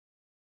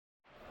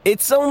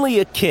It's only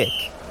a kick,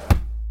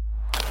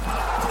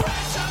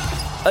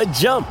 a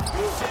jump,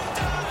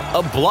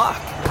 a block.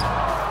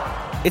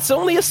 It's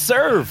only a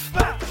serve.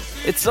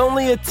 It's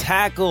only a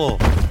tackle,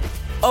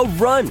 a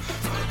run.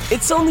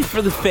 It's only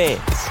for the fans.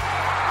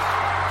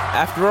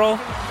 After all,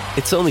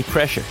 it's only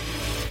pressure.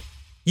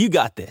 You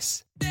got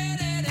this.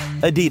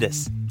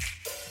 Adidas.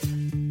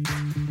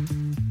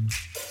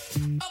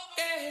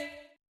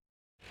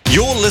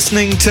 You're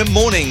listening to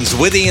Mornings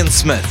with Ian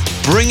Smith,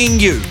 bringing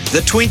you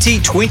the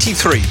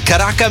 2023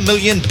 Karaka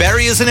Million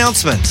Barriers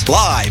announcement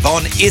live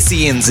on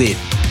SENZ.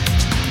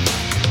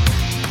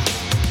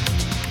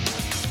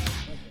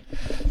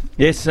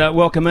 Yes,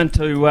 welcome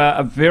into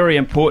a very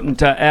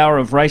important hour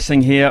of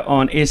racing here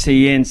on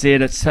SENZ.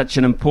 It's such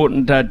an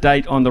important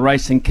date on the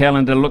racing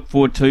calendar, looked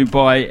forward to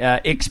by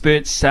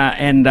experts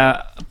and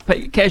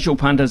casual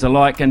punters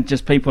alike, and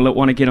just people that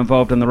want to get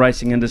involved in the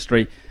racing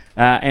industry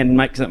and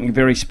make something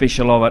very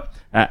special of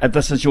it.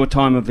 This is your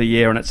time of the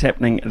year, and it's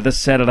happening this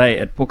Saturday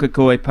at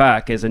Pukekohe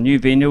Park as a new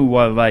venue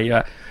while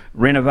they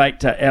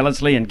renovate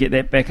Ellerslie and get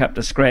that back up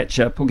to scratch.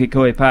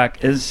 Pukekohe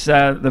Park is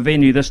the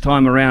venue this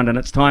time around, and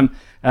it's time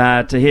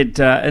to head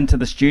into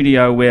the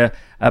studio where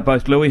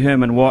both Louis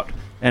Herman-Watt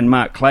and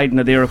Mark Clayton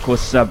are there. Of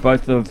course,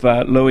 both of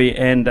Louis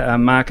and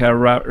Mark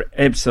are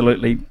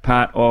absolutely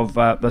part of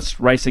this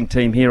racing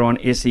team here on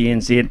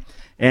SENZ.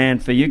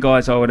 And for you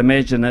guys, I would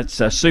imagine it's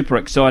super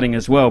exciting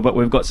as well. But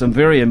we've got some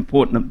very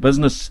important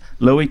business,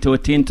 Louis, to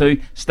attend to,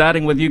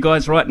 starting with you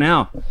guys right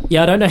now.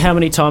 Yeah, I don't know how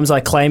many times I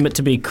claim it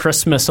to be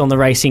Christmas on the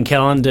racing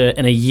calendar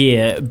in a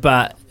year,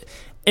 but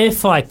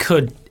if I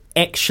could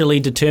actually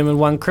determine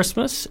one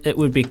Christmas, it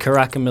would be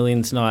Karaka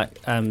Millions night,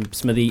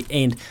 Smithy.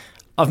 And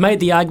I've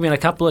made the argument a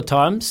couple of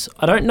times.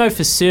 I don't know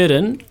for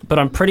certain, but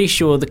I'm pretty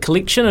sure the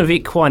collection of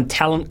equine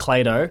talent,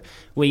 Clado,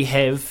 we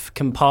have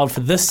compiled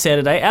for this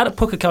Saturday out at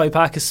Pukekohe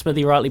Park, as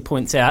Smithy rightly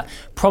points out,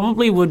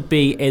 probably would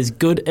be as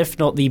good, if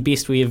not the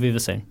best we have ever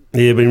seen.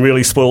 Yeah, been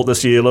really spoilt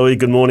this year, Louis.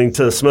 Good morning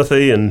to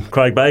Smithy and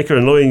Craig Baker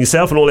and Louis and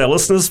yourself and all our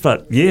listeners.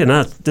 But yeah,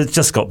 no, it's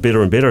just got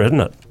better and better, hasn't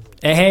it?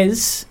 It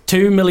has.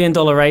 $2 million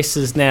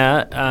races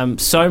now.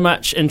 So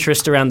much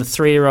interest around the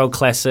 3-year-old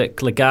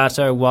classic,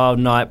 Legato, Wild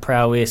Knight,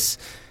 Prowess,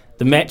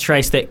 the match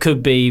race that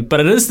could be. But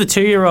it is the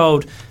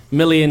 2-year-old $1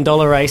 million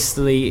race,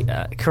 the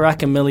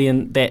Karaka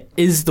Million, that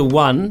is the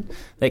one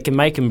that can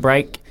make and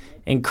break.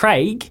 And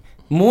Craig,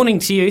 morning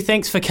to you.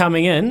 Thanks for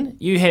coming in.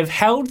 You have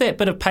held that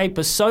bit of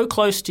paper so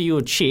close to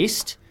your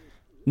chest.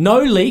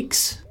 No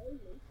leaks,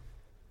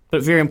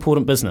 but very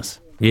important business.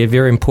 Yeah,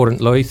 very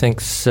important, Louis.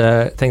 Thanks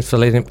for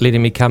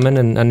letting me come in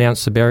and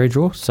announce the barrier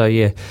draw. So,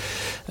 yeah,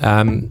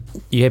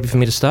 you happy for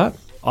me to start?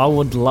 I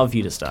would love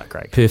you to start,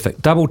 Craig.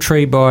 Perfect. Double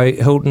Tree by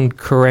Hilton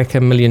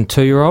Karaka Million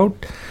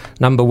 2-year-old.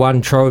 Number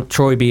 1, Troy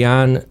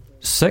Bian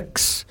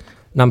 6.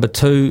 Number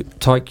 2,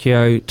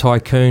 Tokyo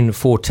Tycoon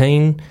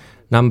 14.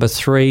 Number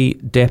 3,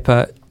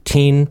 Dapper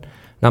 10.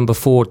 Number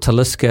 4,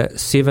 Taliska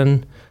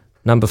 7.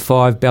 Number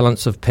 5,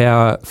 Balance of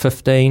Power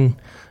 15.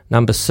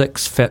 Number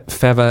 6,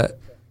 Fava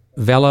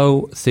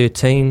Velo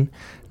 13,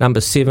 number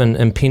 7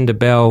 Impenda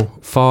Bell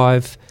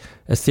 5,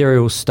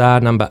 Ethereal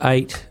Star number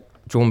 8,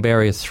 Drawn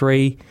Barrier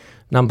 3,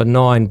 number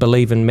 9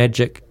 Believe in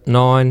Magic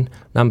 9,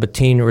 number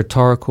 10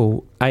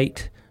 Rhetorical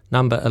 8,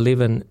 number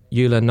 11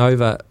 Eula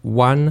Nova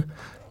 1,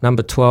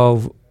 number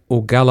 12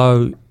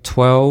 Orgallo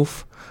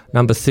 12,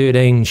 number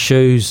 13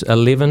 Shoes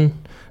 11,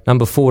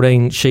 number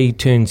 14 She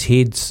Turns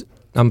Heads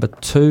number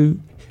 2,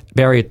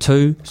 Barrier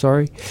 2,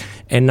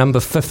 and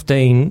number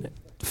 15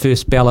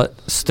 First Ballot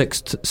stick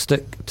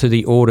to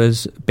the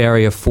orders,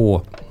 Barrier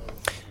 4.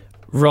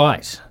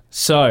 Right.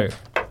 So,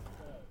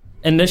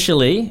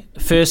 initially,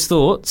 first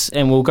thoughts,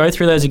 and we'll go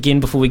through those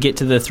again before we get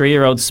to the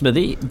 3-year-old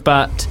Smithy,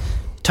 but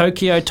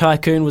Tokyo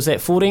Tycoon was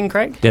at 14,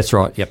 Craig? That's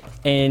right, yep.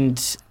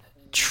 And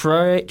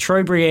Troy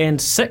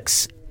Briand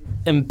 6,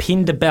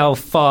 Impenda Bell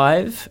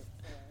 5,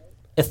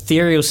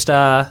 Ethereal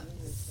Star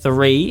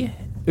 3,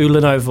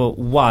 Ulanova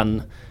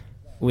 1,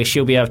 where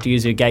she'll be able to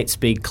use her gate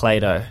speed,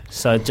 Clado.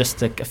 So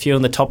just a few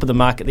on the top of the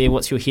market there.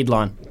 What's your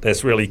headline?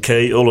 That's really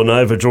key.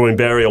 Ulanova drawing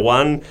Barrier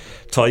 1,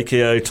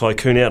 Tokyo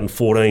Tycoon out in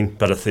 14,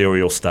 but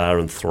Ethereal Star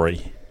in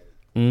 3.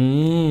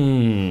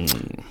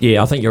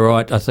 Yeah, I think you're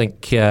right. I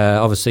think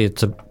obviously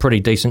it's a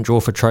pretty decent draw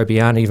for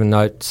Tropian, even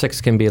though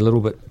 6 can be a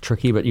little bit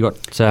tricky, but you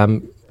got,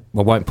 I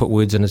won't put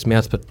words in his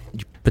mouth, but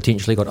you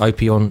potentially got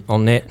Opie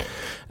on that.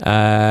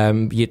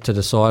 Yet to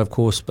decide, of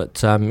course,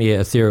 but yeah,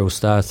 Ethereal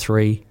Star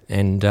 3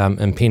 and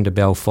Impenda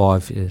Bell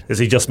 5. Yeah. Has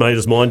he just made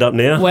his mind up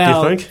now,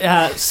 well, do you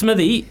think?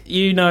 Smithy,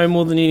 you know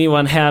more than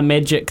anyone how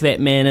magic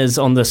that man is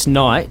on this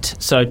night.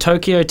 So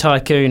Tokyo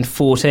Tycoon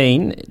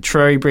 14,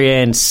 Troy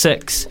Briand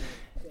 6.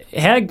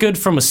 How good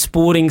from a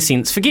sporting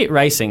sense, forget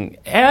racing,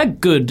 how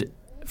good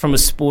from a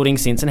sporting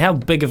sense and how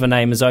big of a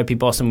name is Opie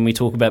Bosson when we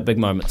talk about big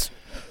moments?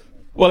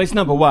 Well, he's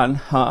number one.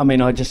 I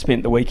mean, I just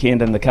spent the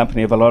weekend in the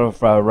company of a lot of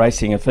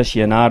racing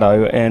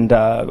aficionado, and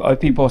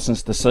Opie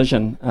Bosson's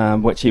decision,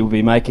 which he will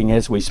be making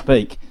as we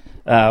speak,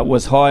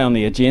 was high on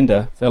the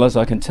agenda. Fellas,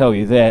 I can tell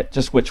you that,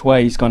 just which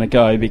way he's going to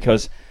go,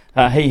 because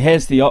he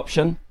has the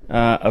option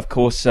Of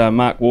course,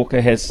 Mark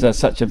Walker has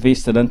such a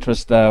vested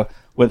interest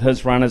with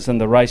his runners in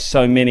the race,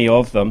 so many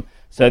of them.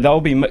 So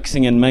they'll be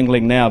mixing and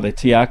mingling now, the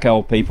Te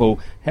Akau people,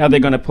 how they're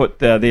going to put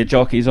their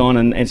jockeys on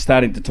and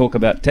starting to talk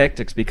about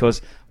tactics,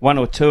 because one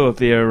or two of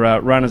their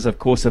runners, of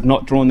course, have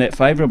not drawn that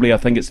favourably, I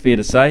think it's fair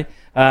to say,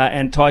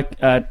 and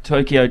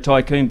Tokyo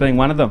Tycoon being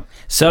one of them.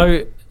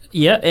 So,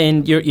 yeah,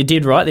 and you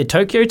did right there.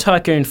 Tokyo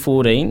Tycoon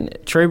 14,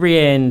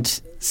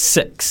 Trubriand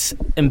 6,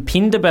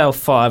 Impendabel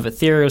 5,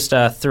 Ethereal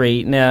Star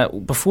 3. Now,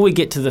 before we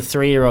get to the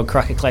 3-year-old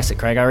Karaka Classic,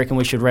 Craig, I reckon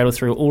we should rattle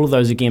through all of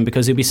those again,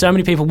 because there'll be so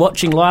many people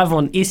watching live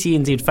on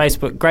SENZ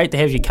Facebook. Great to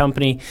have your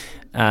company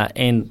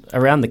and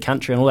around the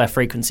country on all our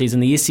frequencies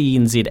and the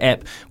SENZ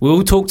app.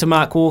 We'll talk to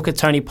Mark Walker,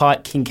 Tony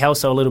Pike, King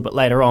Kelso a little bit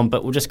later on,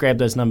 but we'll just grab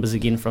those numbers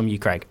again from you,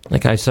 Craig.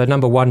 Okay, so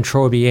number 1,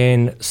 Troy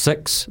Bian,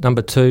 6.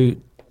 Number 2,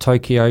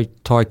 Tokyo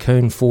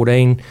Tycoon,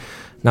 14.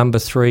 Number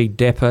 3,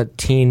 Dapper,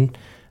 10.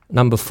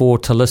 Number 4,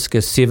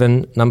 Taliska,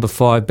 7. Number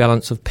 5,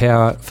 Balance of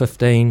Power,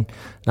 15.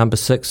 Number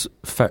 6,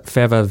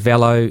 Fava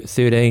Velo,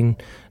 13.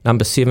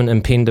 Number 7,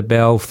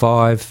 Impendabel,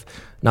 5.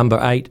 Number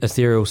 8,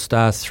 Ethereal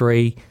Star,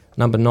 3.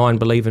 Number 9,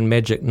 Believe in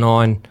Magic,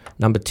 9.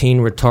 Number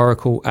 10,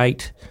 Rhetorical,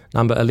 8.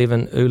 Number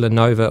 11, Ula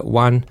Nova,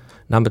 1.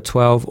 Number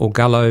 12,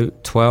 Orgullo,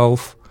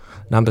 12.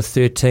 Number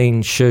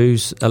 13,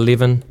 Shoes,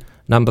 11.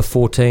 Number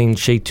 14,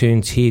 She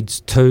Turns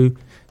Heads, 2.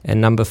 And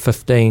number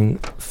 15,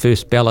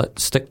 First Ballot,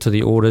 Stick to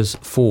the Orders,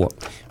 4.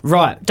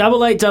 Right,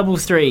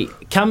 8833,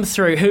 come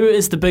through. Who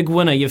is the big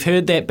winner? You've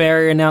heard that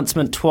barrier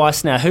announcement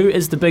twice now. Who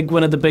is the big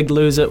winner, the big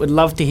loser? We'd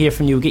love to hear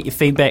from you. We'll get your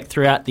feedback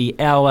throughout the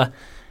hour.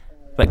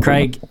 But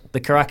Craig,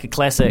 the Karaka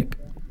Classic,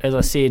 as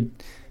I said,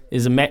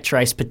 is a match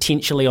race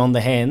potentially on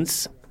the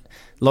hands.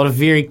 A lot of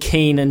very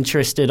keen,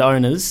 interested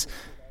owners.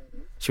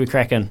 Should we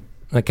crack in?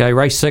 Okay,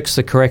 race 6,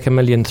 the Karaka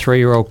Million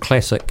 3-year-old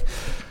Classic.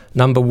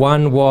 Number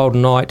 1, Wild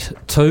Knight,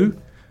 2.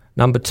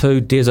 Number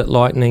 2, Desert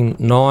Lightning,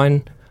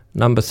 9.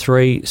 Number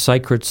 3,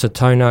 Sacred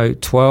Satono,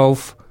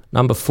 12.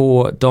 Number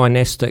 4,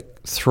 Dynastic,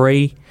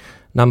 3.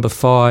 Number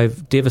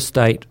 5,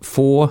 Devastate,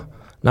 4.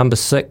 Number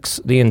 6,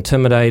 The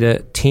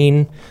Intimidator,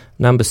 10.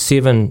 Number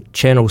 7,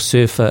 Channel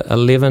Surfer,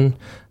 11.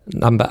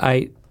 Number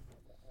 8,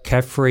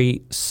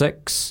 Caffrey,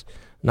 6.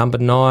 Number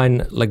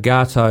 9,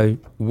 Legato,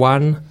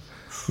 1.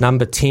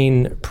 Number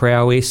 10,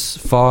 Prowess,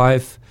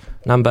 5.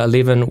 Number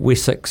 11,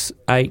 Wessex,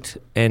 8.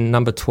 And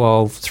number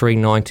 12,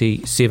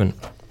 390, 7.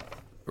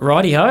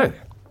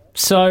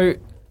 So,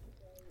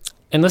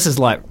 and this is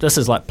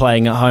like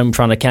playing at home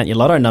trying to count your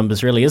lotto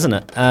numbers, really, isn't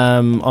it?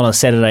 On a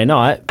Saturday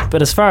night.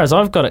 But as far as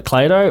I've got it,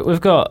 Clado, we've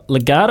got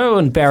Legato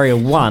in Barrier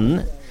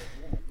 1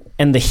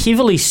 and the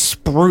heavily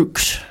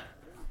spruiked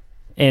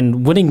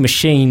and winning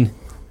machine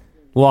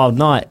Wild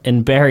Knight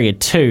in Barrier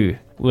 2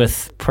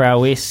 with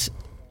Prowess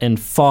in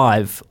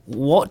 5.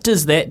 What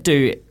does that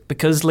do?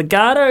 Because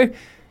Legato, you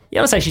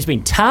don't say she's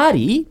been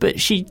tardy, but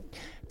she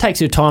takes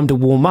her time to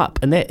warm up.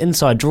 And that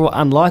inside draw,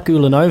 unlike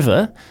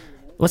Ulanova,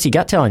 what's your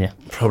gut telling you?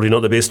 Probably not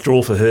the best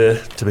draw for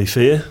her, to be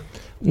fair.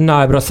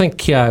 No, but I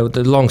think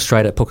the long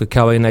straight at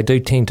Pukekohe, and they do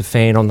tend to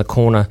fan on the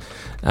corner,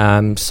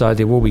 so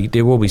there will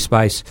be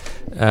space.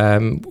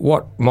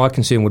 What my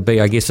concern would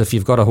be, I guess, if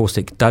you've got a horse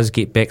that does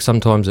get back,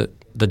 sometimes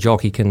the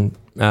jockey can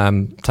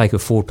take a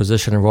forward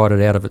position and ride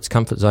it out of its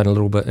comfort zone a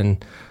little bit,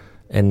 and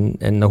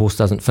the horse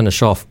doesn't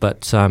finish off.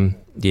 But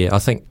I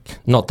think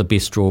not the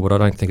best draw, but I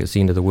don't think it's the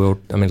end of the world.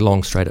 I mean,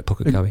 long straight at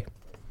Pukekohe.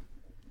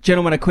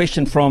 Gentlemen, a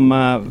question from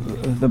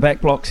the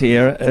back blocks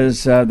here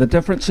is the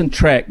difference in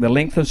track, the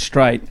length of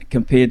straight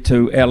compared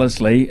to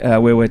Ellerslie,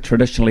 where we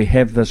traditionally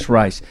have this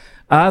race.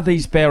 Are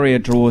these barrier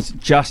draws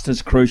just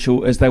as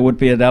crucial as they would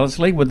be at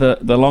Ellerslie with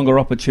the longer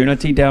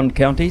opportunity down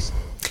counties?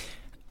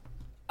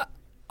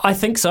 I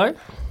think so.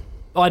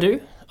 I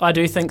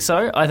do think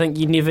so. I think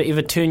you never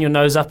ever turn your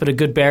nose up at a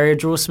good barrier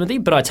draw, Smithy,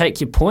 but I take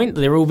your point.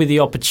 There will be the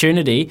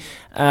opportunity.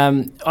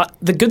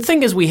 The good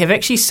thing is we have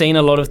actually seen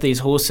a lot of these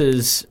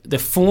horses, the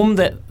form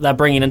that they're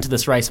bringing into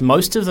this race,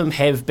 most of them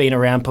have been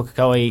around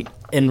Pukekohe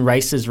in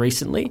races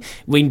recently.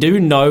 We do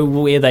know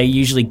where they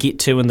usually get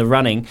to in the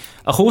running.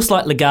 A horse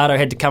like Legato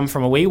had to come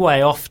from a wee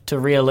way off to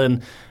reel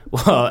in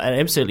an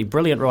absolutely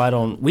brilliant ride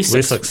on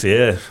Wessex,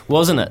 yeah.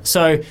 Wasn't it?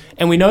 So,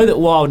 and we know that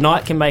Wild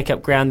Knight can make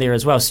up ground there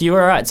as well. So you're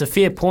right, it's a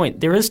fair point.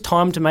 There is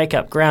time to make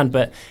up ground,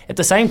 but at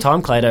the same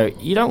time, Clado,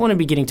 you don't want to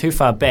be getting too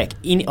far back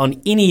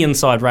on any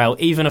inside rail,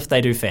 even if they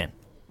do fan.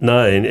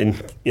 No,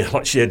 and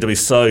like she had to be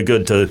so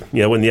good to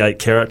win the 8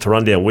 carat to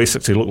run down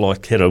Wessex, who looked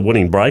like had a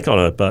winning break on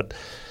her. But,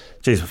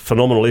 geez,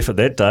 phenomenal effort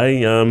that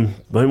day. Don't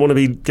want to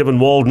be giving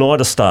Wild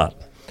Knight a start.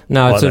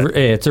 No,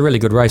 it's a really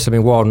good race. I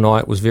mean, Wild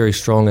Knight was very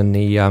strong in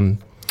the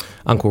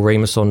Uncle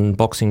Remus on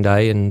Boxing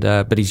Day, and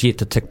but he's yet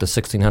to tick the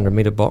 1600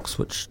 metre box,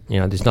 which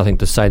there's nothing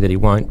to say that he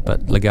won't.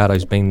 But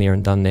Legato's been there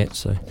and done that,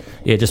 so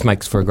it just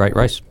makes for a great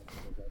race.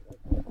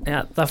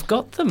 Now they've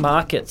got the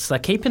markets; they're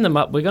keeping them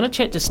up. We're going to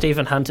chat to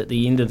Stephen Hunt at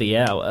the end of the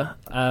hour.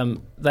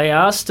 They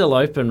are still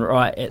open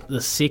right at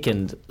the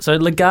second. So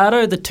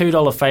Legato, the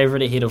 $2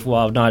 favourite ahead of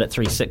Wild Knight at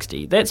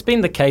 $3.60. That's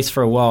been the case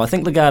for a while. I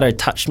think Legato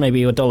touched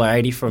maybe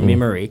 $1.80 from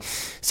memory,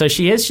 so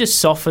she has just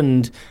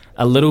softened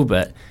a little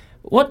bit.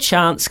 What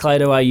chance,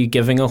 Clado, are you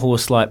giving a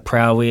horse like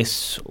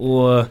Prowess?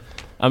 Or,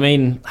 I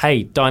mean,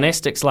 hey,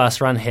 Dynastic's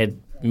last run had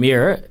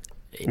merit.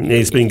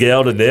 He's been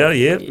gelded now,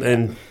 yeah,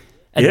 and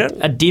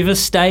a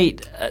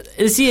Devastate.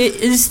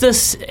 Is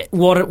this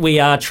what we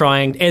are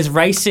trying as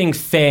racing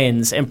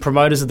fans and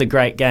promoters of the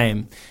great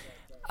game?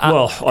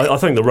 Well, I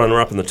think the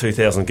runner-up in the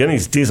 2000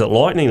 Guineas, Desert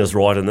Lightning, is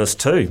right in this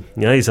too.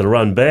 He's at a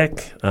run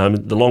back.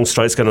 The long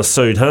straight's going to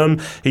suit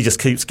him. He just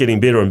keeps getting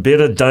better and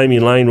better.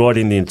 Damien Lane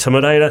riding the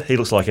Intimidator. He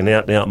looks like an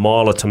out-and-out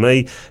miler to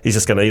me. He's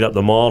just going to eat up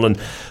the mile. And,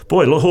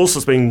 boy, the horse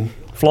has been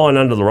flying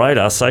under the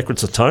radar, Sacred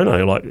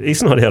Satono. Like,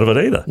 he's not out of it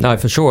either. No,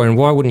 for sure. And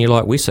why wouldn't you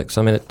like Wessex?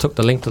 I mean, it took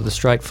the length of the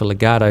straight for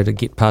Legato to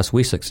get past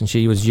Wessex, and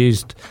she was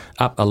used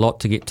up a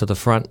lot to get to the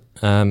front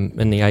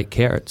in the 8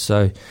 carat.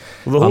 So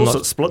well, the horse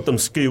that split them,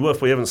 Skew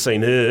Whiff, we haven't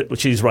seen her, which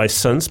she's raced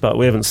since, but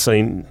we haven't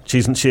seen, she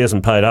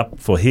hasn't paid up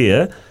for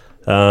here.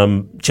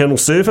 Channel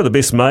Surfer, the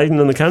best maiden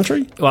in the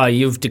country. Well,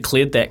 you've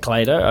declared that,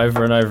 Clado,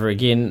 over and over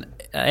again.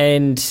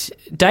 And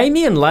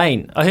Damien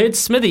Lane, I heard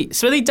Smithy,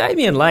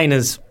 Damien Lane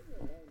is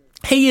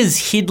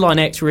headline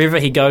act wherever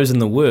he goes in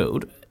the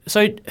world.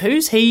 So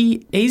who's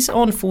he? He's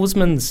on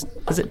Forsman's,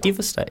 is it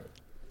Devastate?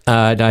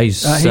 No,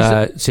 he's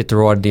set to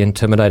ride the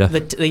Intimidator.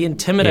 The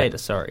Intimidator,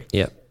 sorry.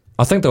 Yeah.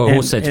 I think the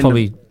horse that's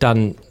probably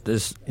done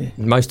this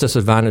most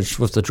disadvantaged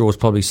with the draw is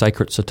probably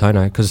Sacred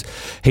Satono, because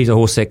he's a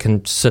horse that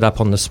can sit up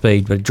on the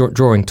speed, but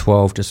drawing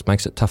 12 just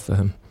makes it tough for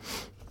him.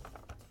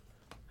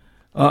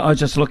 I was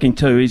just looking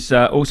too. He's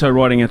also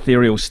riding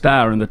Ethereal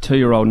Star in the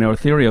 2-year-old. Now,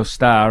 Ethereal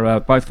Star,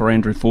 both for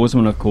Andrew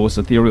Forsman, of course.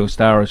 Ethereal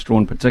Star is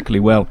drawn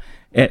particularly well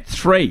at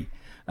 3.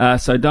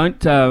 So don't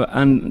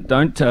discount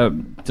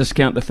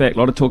the fact. A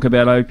lot of talk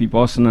about Opie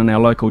Bosson and our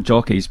local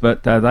jockeys,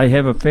 but they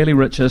have a fairly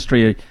rich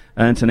history.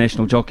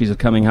 International jockeys are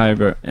coming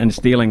over and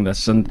stealing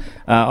this, and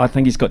I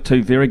think he's got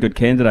 2 very good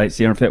candidates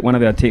there. In fact, one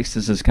of our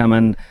texters has come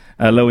in,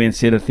 Louis, and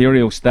said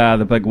Ethereal Star,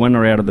 the big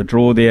winner out of the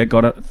draw there,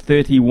 got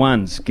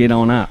 31s. Get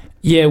on up.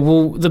 Yeah,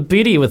 well, the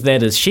beauty with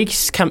that is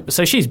she's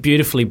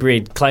beautifully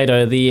bred,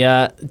 Clado.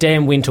 The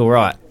dam went all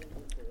right.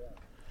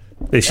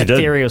 Yes, she did.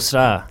 Ethereal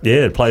Star.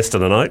 Yeah, placed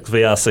in an Oaks,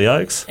 VRC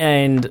Oaks.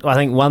 And I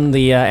think won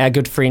the our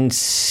good friend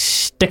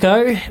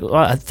Sticko.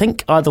 I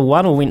think either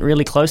won or went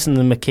really close in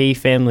the McKee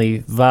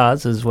family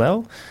Vars as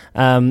well.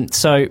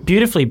 So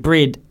beautifully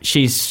bred.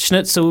 She's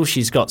schnitzel,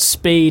 she's got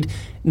speed.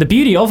 And the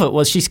beauty of it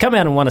was she's come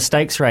out and won a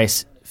stakes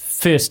race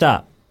first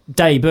up,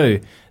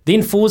 debut.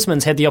 Then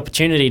Forsman's had the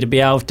opportunity to be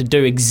able to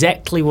do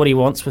exactly what he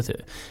wants with her.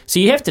 So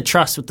you have to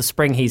trust with the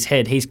spring he's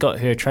had. He's got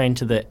her trained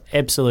to the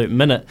absolute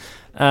minute.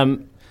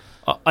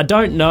 I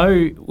don't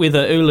know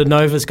whether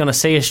Ulanova's going to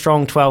see a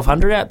strong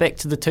 1200 out back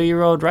to the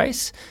 2-year-old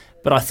race,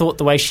 but I thought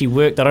the way she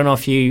worked, I don't know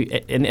if you,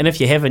 and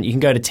if you haven't, you can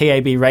go to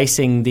TAB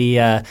Racing,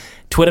 the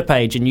Twitter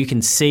page, and you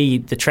can see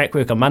the track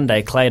work on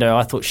Monday. Clado,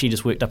 I thought she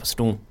just worked up a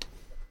storm.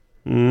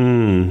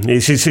 Yeah,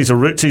 she's a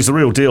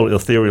real deal,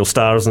 Ethereal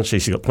Star, isn't she?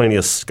 She's got plenty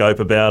of scope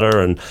about her,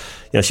 and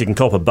she can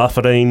cop a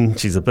buffeting.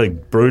 She's a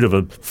big brute of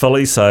a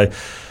filly, so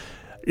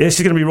yeah,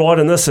 she's going to be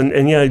riding this. And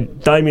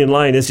Damien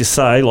Lane, as you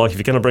say, like if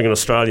you're going to bring an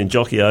Australian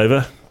jockey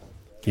over,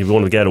 you'd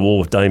want to go to war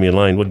with Damien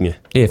Lane, wouldn't you?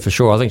 Yeah, for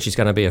sure. I think she's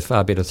going to be a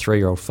far better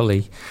 3-year-old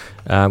filly.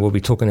 We'll be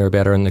talking to her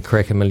about her in the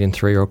Cracker Million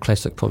 3-year-old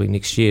Classic probably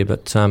next year.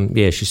 But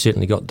she's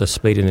certainly got the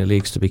speed in her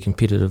legs to be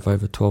competitive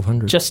over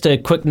 1200. Just a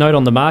quick note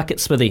on the market,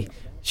 Smithy.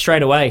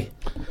 Straight away,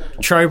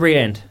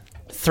 Trobriand,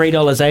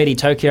 $3.80,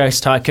 Tokyo's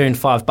Tycoon,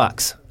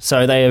 $5.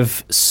 So they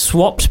have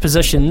swapped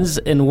positions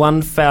in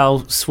one foul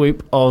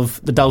swoop of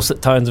the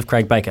dulcet tones of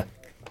Craig Baker.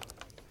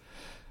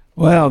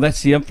 Well,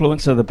 that's the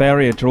influence of the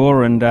barrier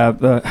draw, and a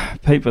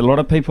lot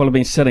of people have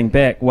been sitting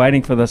back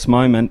waiting for this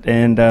moment,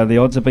 and the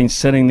odds have been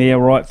sitting there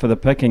right for the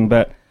picking,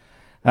 but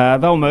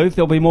they'll move.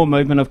 There'll be more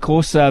movement, of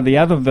course. The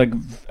other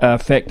big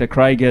factor,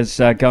 Craig,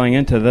 is going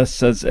into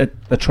this is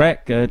the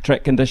track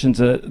conditions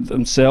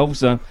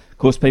themselves. Of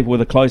course, people with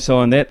a close eye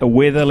on that. The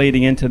weather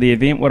leading into the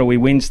event. What are we,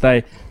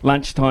 Wednesday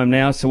lunchtime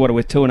now? So what are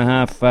we,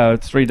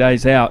 2.5, 3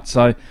 days out?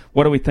 So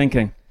what are we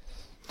thinking?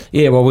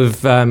 Yeah, well,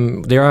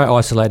 there are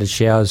isolated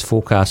showers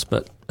forecast,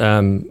 but I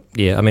mean,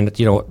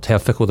 you know how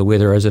fickle the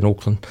weather is in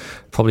Auckland.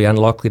 Probably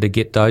unlikely to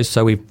get those.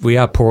 So we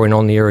are pouring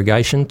on the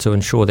irrigation to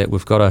ensure that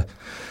we've got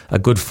a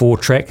good 4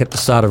 track at the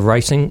start of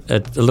racing.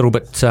 It's a little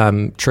bit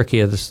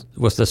trickier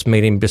with this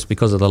meeting just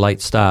because of the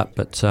late start,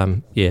 but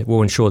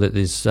we'll ensure that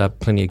there's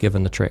plenty of give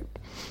in the track.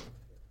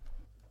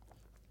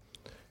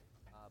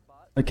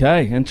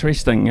 Okay,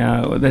 interesting.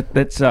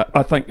 That's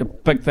I think a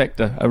big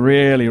factor, a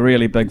really,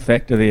 really big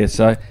factor there.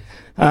 So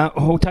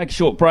we'll take a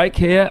short break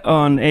here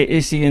on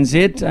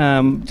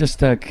SENZ just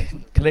to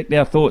collect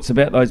our thoughts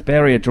about those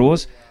barrier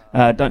draws.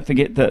 Don't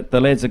forget that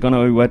the lads are going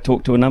to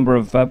talk to a number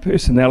of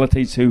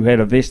personalities who had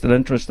a vested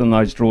interest in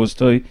those draws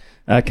too,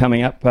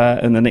 coming up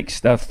in the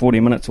next 40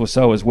 minutes or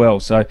so as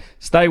well. So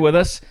stay with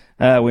us.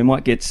 We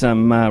might get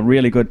some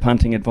really good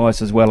punting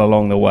advice as well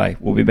along the way.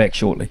 We'll be back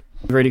shortly.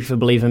 Ready for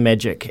Believe in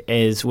Magic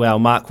as well.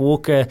 Mark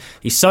Walker,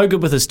 he's so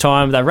good with his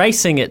time. They're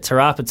racing at Te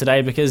Rapa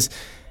today because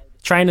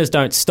trainers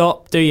don't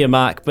stop, do you,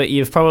 Mark? But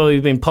you've probably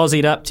been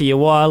posied up to your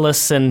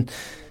wireless and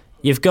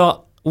you've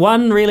got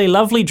one really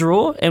lovely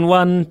draw and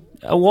one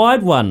a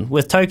wide one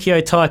with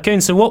Tokyo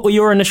Tycoon. So what were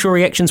your initial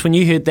reactions when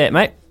you heard that,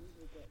 mate?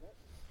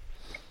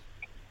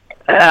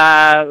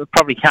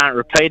 Probably can't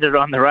repeat it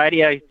on the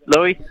radio,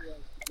 Louis.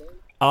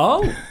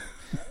 Oh,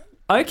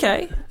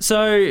 okay.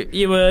 So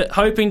you were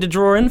hoping to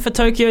draw in for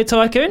Tokyo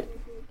Tycoon?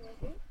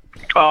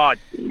 Oh,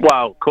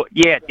 well,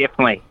 yeah,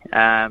 definitely.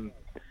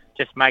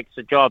 Just makes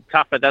the job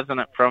tougher, doesn't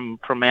it,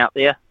 from out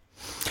there?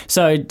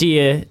 So do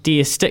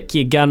you stick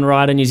your gun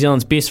rider, New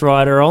Zealand's best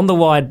rider, on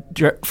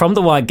the from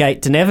the wide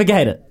gate to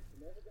navigate it?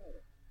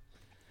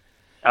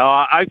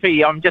 Oh,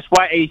 Opie, I'm just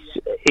waiting.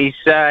 He's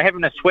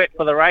having a sweat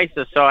for the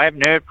races, so I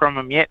haven't heard from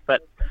him yet,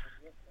 but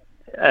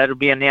it'll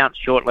be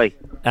announced shortly.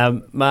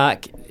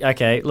 Mark,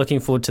 okay, looking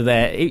forward to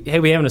that.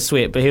 He'll be having a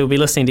sweat, but he'll be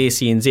listening to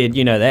SENZ,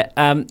 you know that.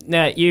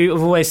 Now, you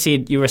have always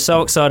said you were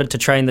so excited to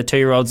train the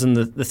 2-year-olds and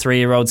the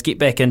 3-year-olds, get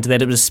back into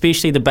that, it was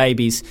especially the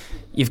babies.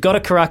 You've got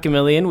a Karaka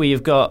Million where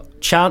you've got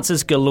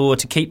chances galore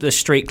to keep the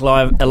streak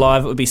alive.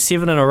 It would be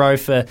 7 in a row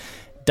for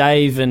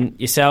Dave and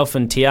yourself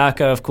and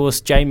Tiako, of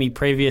course, Jamie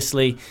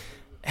previously.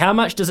 How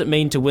much does it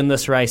mean to win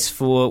this race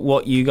for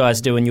what you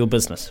guys do in your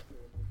business?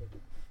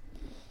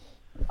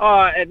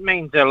 Oh, it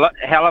means a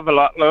hell of a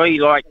lot, Louis.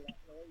 Like,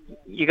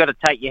 you got to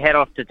take your hat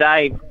off to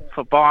Dave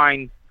for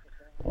buying.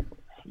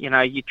 You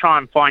know, you try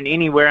and find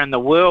anywhere in the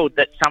world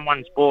that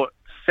someone's bought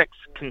 6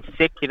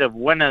 consecutive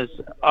winners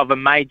of a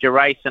major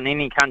race in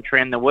any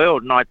country in the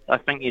world, and I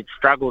think you'd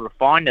struggle to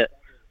find it.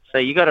 So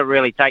you got to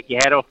really take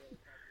your hat off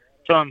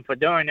to him for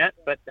doing it,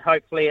 but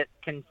hopefully it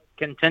can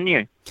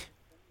continue.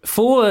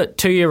 For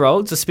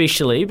 2-year-olds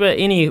especially, but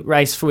any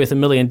race worth $1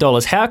 million,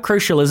 how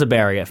crucial is a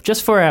barrier,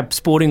 just for our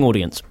sporting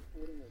audience?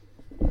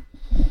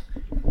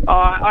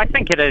 I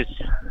think it is.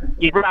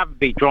 You'd rather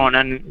be drawn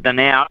in than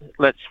out.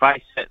 Let's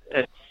face it,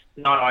 it's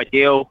not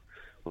ideal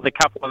with a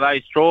couple of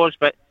those draws,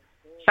 but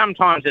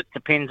sometimes it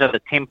depends on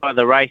the tempo of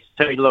the race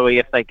too, Louis.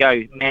 If they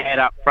go mad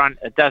up front,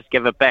 it does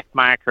give a back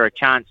marker a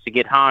chance to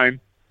get home.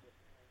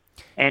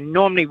 And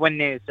normally when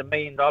there's $1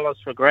 million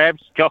for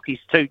grabs, jockeys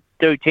do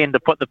tend to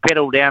put the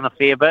pedal down a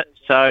fair bit.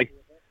 So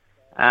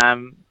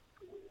I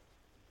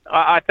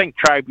think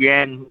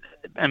Trobriand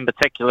in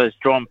particular is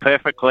drawn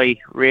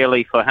perfectly,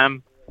 really, for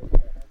him.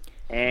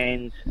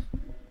 And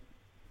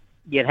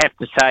you'd have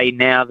to say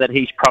now that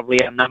he's probably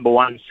a number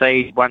 1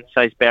 seed once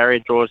those barrier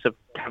draws have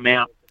come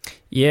out.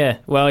 Yeah,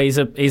 well, he's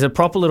a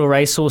proper little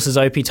racehorse, as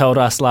Opie told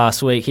us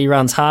last week. He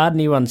runs hard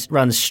and he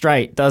runs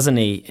straight, doesn't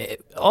he?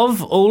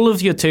 Of all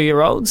of your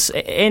 2-year-olds,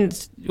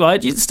 and well,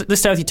 let's start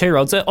with your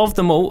 2-year-olds, of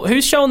them all,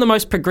 who's shown the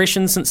most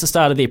progression since the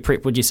start of their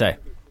prep, would you say?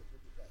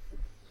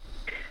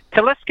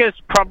 Taliska's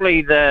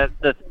probably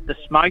the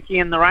smoky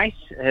in the race.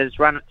 His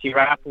run at Te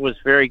Rapa was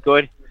very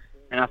good,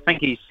 and I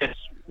think he's just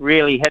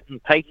really hit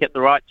and peak at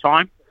the right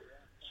time.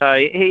 So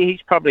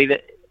he's probably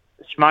the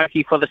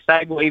smoky for the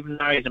stable, even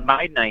though he's a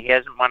maiden. He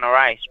hasn't won a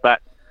race,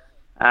 but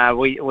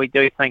we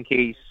do think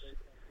he's,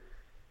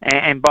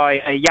 and by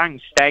a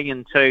young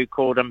stallion too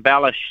called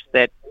Embellish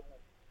that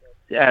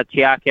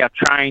Tiako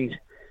trained,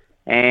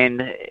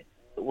 and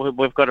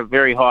we've got a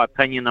very high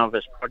opinion of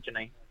his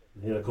progeny.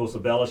 Yeah, of course,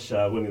 Embellish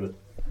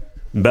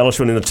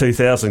winning the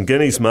 2,000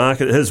 guineas, Mark.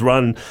 His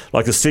run,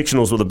 like the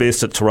sectionals, were the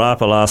best at Te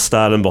Rapa last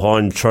start and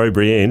behind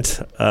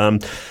Trobriand.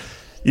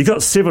 You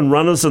got 7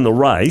 runners in the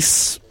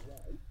race.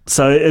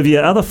 So have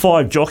your other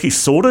 5 jockeys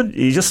sorted?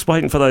 You're just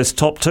waiting for those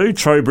top 2,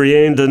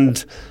 Trobriand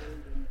and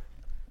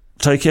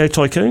Tokyo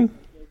Tycoon?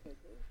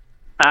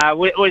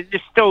 We're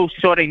just still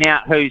sorting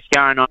out who's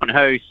going on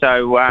who.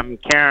 So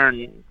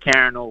Karen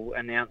will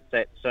announce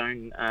that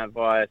soon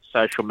via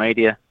social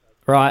media.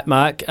 Right,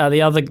 Mark.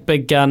 The other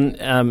big gun,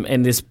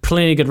 and there's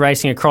plenty of good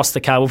racing across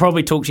the car. We'll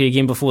probably talk to you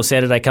again before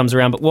Saturday comes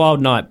around, but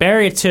Wild Night,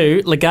 Barrier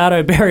 2,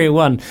 Legato, Barrier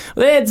 1.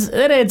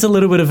 That adds a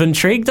little bit of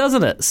intrigue,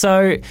 doesn't it?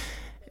 So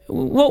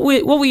what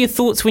were your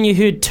thoughts when you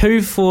heard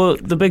 2 for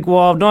the big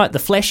Wild Night, the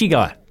flashy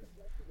guy?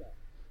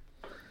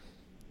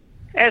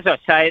 As I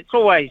say, it's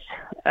always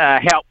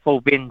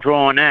helpful being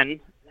drawn in,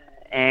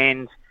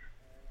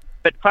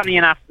 but funny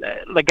enough,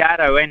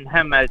 Legato and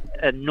him are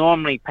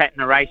normally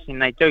pattern racing.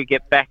 They do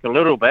get back a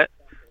little bit,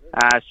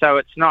 so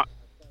it's not.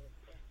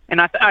 And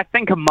I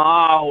think a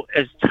mile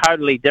is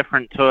totally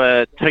different to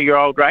a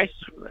 2-year-old race.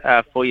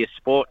 For your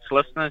sports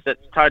listeners,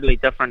 it's totally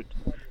different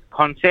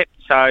concept.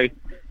 So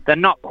they're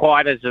not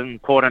quite as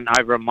important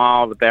over a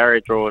mile, the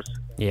barrier draws.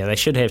 Yeah, they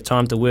should have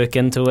time to work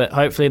into it.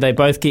 Hopefully they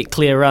both get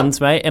clear runs,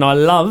 mate. And I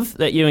love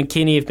that you and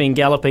Kenny have been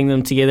galloping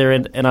them together,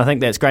 and I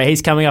think that's great.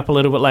 He's coming up a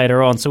little bit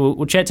later on, so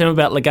we'll chat to him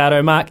about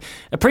Legato. Mark,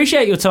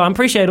 appreciate your time.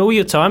 Appreciate all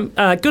your time.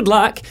 Good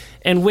luck,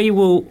 and we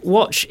will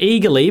watch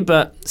eagerly,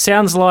 but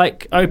sounds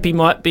like Opie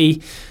might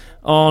be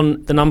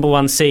on the number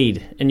 1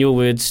 seed, in your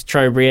words,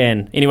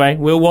 Trobriand. Anyway,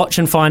 we'll watch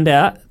and find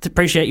out.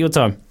 Appreciate your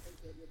time.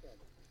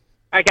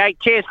 Okay,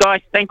 cheers, guys.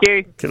 Thank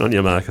you. Get on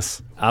you,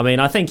 Marcus. I mean,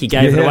 I think he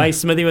gave it away,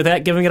 Smithy,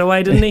 without giving it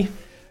away, didn't he?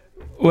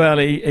 Well,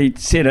 he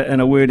said it in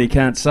a word he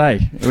can't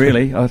say,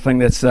 really. I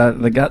think that's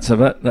the guts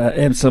of it.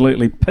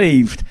 Absolutely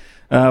peeved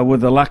with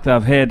the luck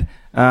they've had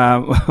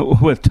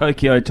with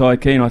Tokyo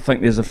Tycoon. I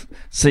think there's a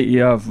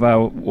CEO of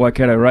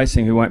Waikato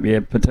Racing who won't be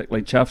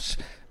particularly chuffed.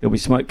 There'll be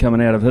smoke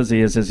coming out of his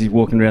ears as he's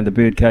walking around the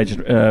birdcage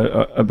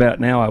about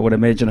now, I would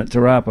imagine, at Te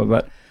Rapa.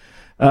 But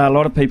a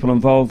lot of people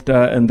involved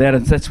in that,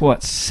 and that's why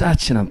it's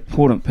such an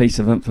important piece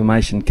of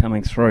information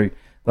coming through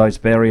those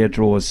barrier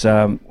draws.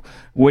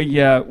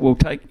 We'll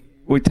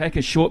take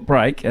a short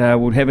break.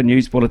 We'll have a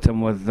news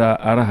bulletin with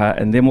Araha,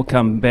 and then we'll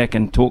come back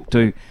and talk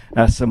to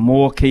some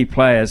more key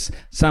players.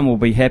 Some will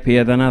be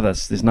happier than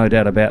others. There's no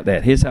doubt about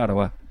that. Here's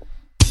Araha.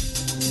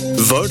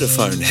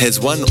 Vodafone has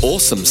one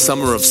awesome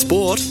summer of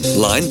sport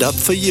lined up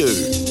for you.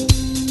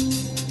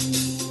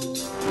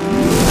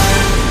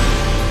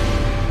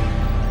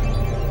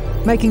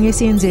 Making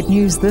SENZ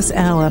news this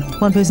hour.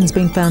 One person's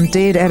been found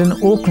dead at an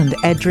Auckland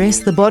address.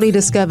 The body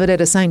discovered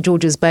at a St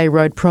George's Bay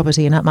Road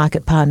property in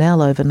Upmarket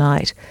Parnell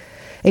overnight.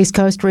 East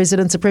Coast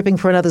residents are prepping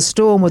for another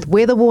storm with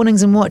weather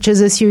warnings and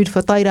watches issued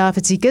for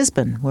Tairāwhiti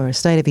Gisborne, where a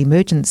state of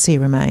emergency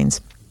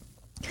remains.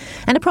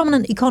 And a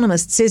prominent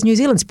economist says New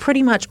Zealand's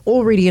pretty much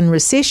already in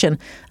recession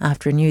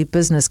after a new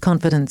business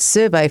confidence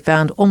survey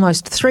found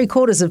almost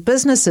 3/4 of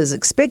businesses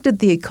expected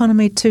the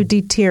economy to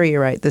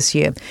deteriorate this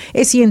year.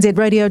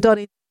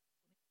 SENZradio.net.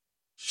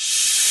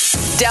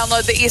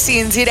 Download the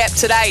SENZ app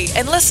today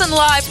and listen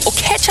live or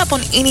catch up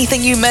on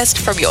anything you missed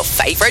from your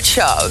favourite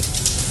show.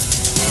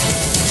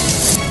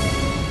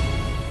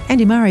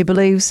 Andy Murray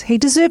believes he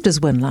deserved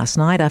his win last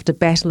night after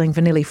battling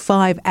for nearly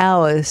 5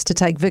 hours to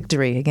take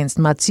victory against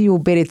Matteo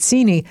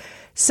Berrettini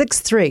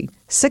 6-3,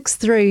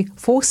 6-3,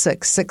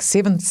 4-6,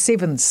 6-7,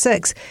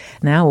 7-6.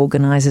 Now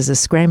organisers are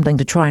scrambling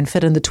to try and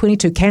fit in the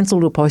 22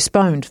 cancelled or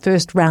postponed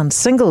first-round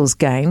singles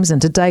games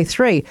into day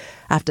 3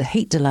 after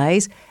heat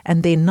delays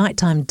and then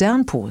nighttime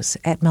downpours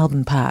at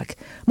Melbourne Park.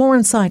 More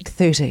Inside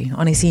 30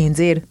 on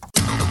SENZ.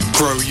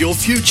 Grow your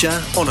future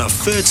on a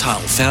fertile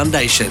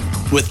foundation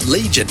with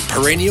Legion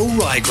Perennial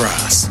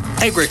Ryegrass.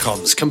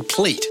 Agricom's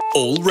complete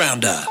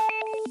all-rounder.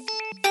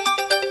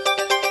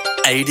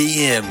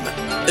 ADM,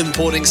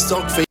 importing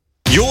stock feed.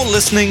 You're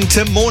listening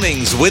to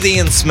Mornings with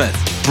Ian Smith,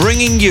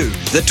 bringing you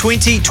the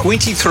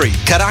 2023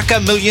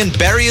 Karaka Million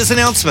Barriers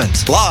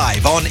announcement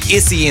live on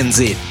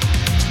SENZ.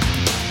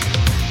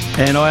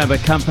 And I am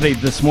accompanied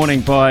this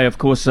morning by, of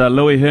course,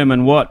 Louis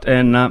Herman Watt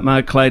and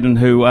Mark Clayton,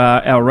 who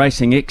are our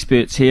racing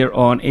experts here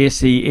on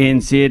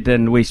SENZ.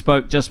 And we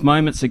spoke just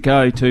moments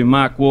ago to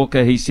Mark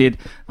Walker. He said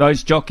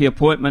those jockey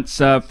appointments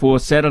for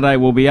Saturday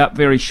will be up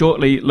very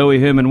shortly,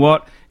 Louis Herman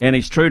Watt, and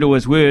he's true to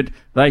his word.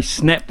 They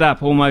snapped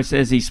up almost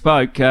as he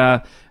spoke.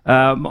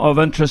 Of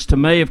interest to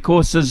me, of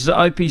course, is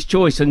Opie's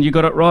Choice, and you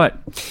got it right.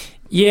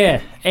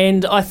 Yeah,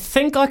 and I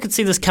think I could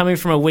see this coming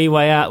from a wee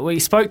way out. We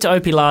spoke to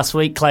Opie last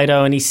week,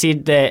 Clado, and he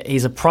said that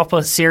he's a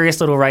proper, serious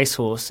little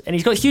racehorse. And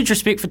he's got huge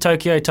respect for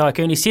Tokyo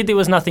Tycoon. He said there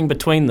was nothing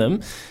between them.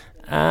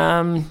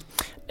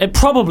 It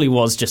probably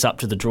was just up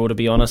to the draw, to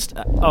be honest.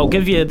 I'll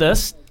give you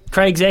this.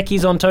 Craig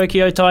Zacky's on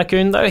Tokyo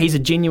Tycoon, though. He's a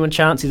genuine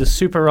chance. He's a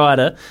super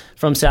rider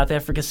from South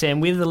Africa.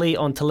 Sam Weatherly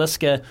on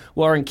Taliska.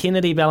 Warren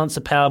Kennedy, Balance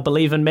of Power.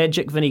 Believe in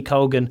Magic, Vinnie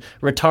Colgan.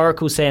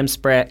 Rhetorical, Sam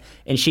Spratt.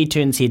 And She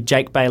Turns Head,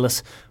 Jake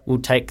Bayliss will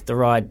take the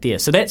ride there.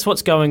 So that's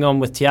what's going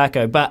on with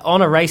Tiako. But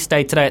on a race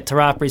day today at Te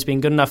Rapa, he's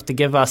been good enough to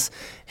give us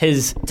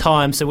his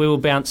time. So we will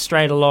bounce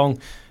straight along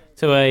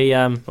to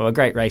a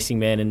great racing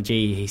man. And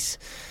gee,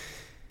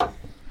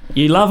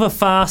 you love a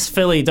fast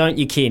filly, don't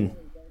you, Ken?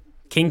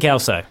 Ken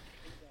Kelso.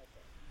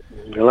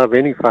 I love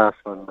any fast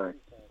one, mate.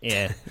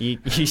 Yeah,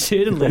 you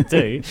certainly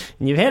do.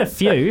 And you've had a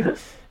few,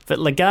 but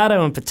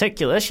Legato in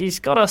particular, she's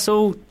got us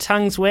all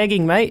tongues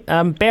wagging, mate.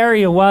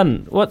 Barrier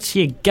 1, what's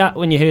your gut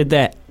when you heard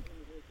that?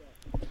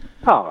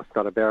 Oh, it's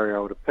not a barrier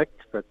I would have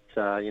picked, but,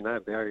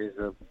 barriers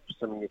are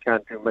something you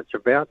can't do much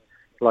about,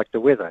 like the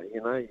weather,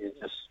 you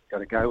just got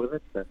to go with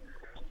it. But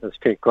it's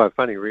quite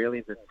funny,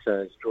 really, that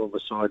he's drawn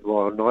beside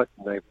Wild Knight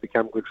and they've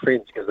become good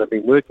friends because they've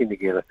been working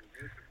together.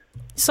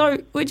 So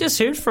we just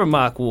heard from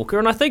Mark Walker,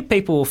 and I think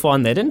people will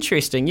find that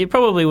interesting. You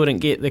probably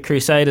wouldn't get the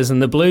Crusaders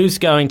and the Blues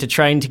going to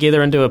train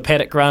together and do a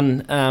paddock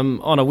run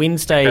on a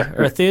Wednesday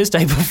or a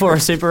Thursday before a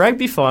Super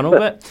Rugby final,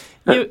 but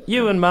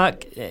you and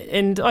Mark,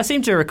 and I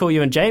seem to recall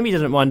you and Jamie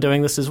didn't mind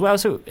doing this as well,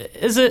 so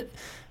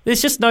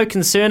there's just no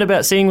concern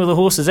about seeing where the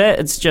horse is at,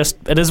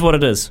 it is what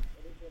it is?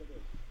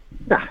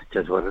 Nah, it's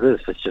just what it is.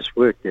 It's just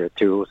work. There are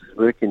two horses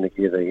working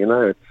together,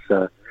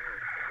 it's...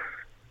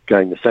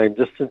 going the same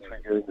distance, we're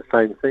doing the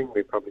same thing,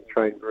 we probably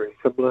train very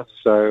similar,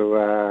 so,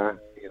 I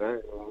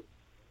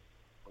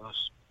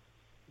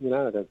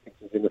don't think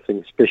there's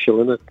anything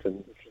special in it,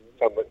 and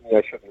someone,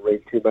 shouldn't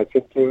read too much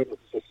into it.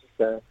 It's just,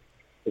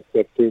 it's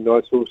got two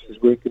nice horses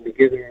working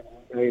together,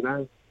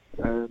 and,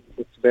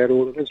 that's about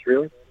all it is,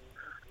 really.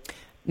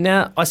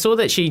 Now, I saw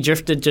that she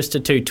drifted just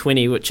to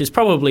 220, which is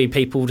probably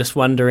people just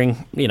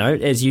wondering,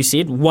 as you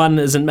said, 1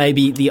 isn't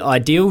maybe the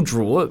ideal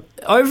draw.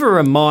 Over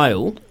a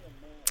mile,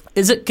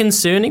 is it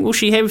concerning? Will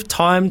she have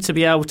time to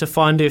be able to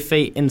find her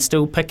feet and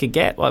still pick a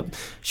gap?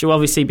 She'll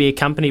obviously be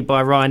accompanied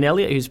by Ryan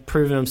Elliott, who's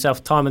proven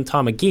himself time and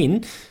time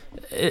again.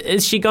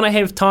 Is she going to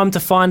have time to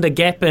find a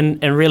gap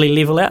and really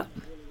level out?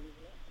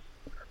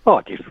 Oh,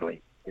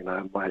 definitely.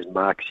 as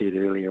Mark said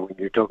earlier when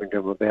you were talking to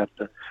him about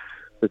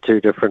the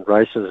two different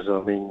races,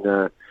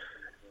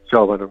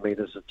 1200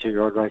 metres, the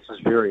 2-year-old race is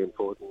very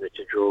important that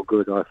you draw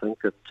good. I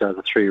think that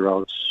the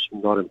 3-year-old's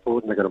not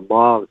important. They've got a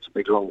mile. It's a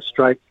big, long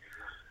straight.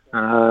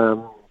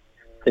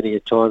 Plenty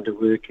of time to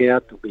work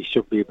out. There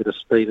should be a bit of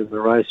speed in the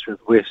race with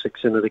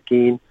Wessex in it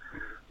again.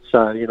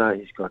 So,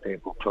 he's got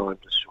ample time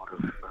to sort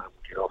of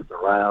get off the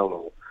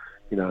rail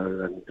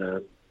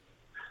and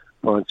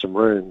find some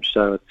room.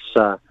 So it's,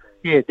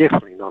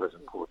 definitely not as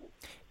important.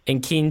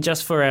 And Ken,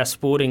 just for our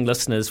sporting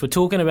listeners, we're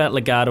talking about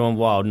Legato and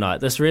Wild Knight.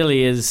 This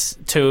really is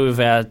two of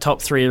our top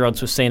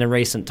 3-year-olds we've seen in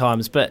recent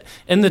times. But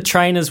in the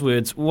trainer's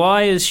words,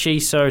 why is she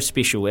so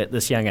special at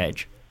this young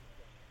age?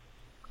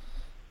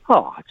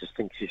 I just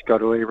think she's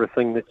got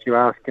everything that you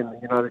ask and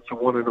that you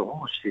want in a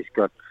horse. She's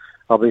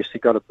obviously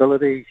got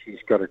ability. She's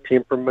got a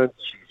temperament.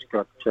 She's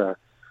got a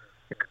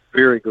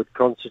very good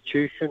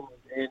constitution.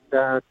 And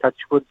touch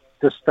wood,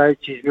 this stage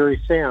she's very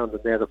sound.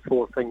 And they're the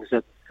 4 things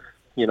that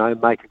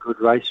make a good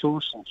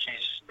racehorse, and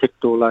she's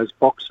ticked all those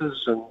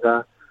boxes,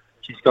 and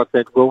she's got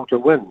that will to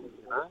win.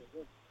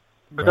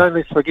 But don't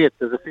let's forget,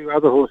 there's a few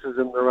other horses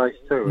in the race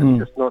too.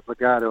 It's just not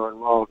Legato and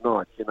Wild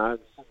Knight. It's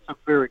a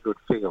very good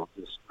field.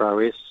 There's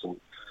Prowess and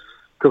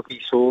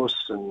Cookie's horse,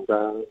 and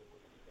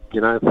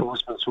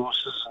Forsman's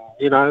horses,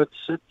 and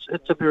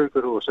it's a very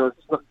good horse. So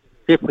it's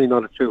definitely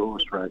not a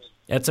 2-horse race.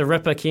 It's a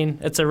ripper, Ken.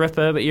 It's a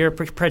ripper, but you're a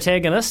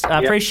protagonist.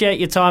 I appreciate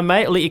your time,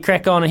 mate. I'll let you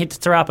crack on and head to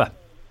Te Rapa.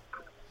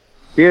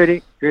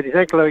 Beauty.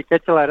 Thanks, Louis.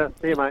 Catch you later.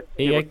 See you, mate.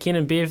 Yeah, Ken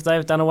and Bev,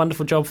 they've done a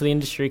wonderful job for the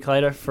industry,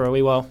 Clado, for a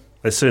wee while.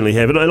 They certainly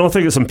have. And I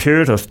think it's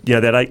imperative,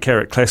 that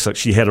 8-carat classic,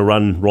 she had a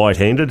run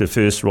right-handed, her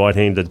first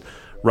right-handed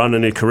run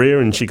in her career,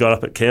 and she got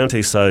up at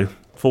county, so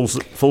falls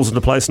into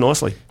place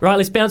nicely. Right,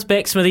 let's bounce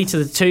back, Smithy, to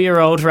the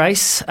 2-year-old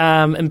race.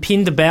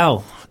 Impenda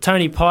Bell.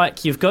 Tony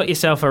Pike, you've got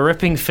yourself a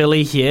ripping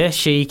filly here.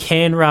 She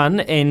can run,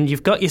 and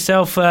you've got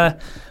yourself a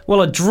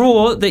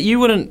draw that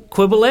you wouldn't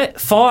quibble at.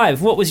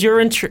 5. What was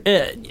your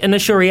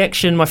initial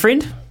reaction, my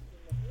friend?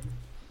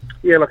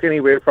 Yeah, look,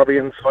 anywhere probably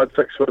inside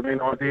 6 would have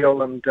been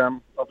ideal, and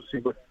obviously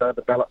with the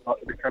ballot night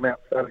that come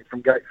out starting from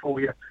gate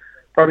 4, you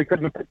probably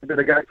couldn't have picked a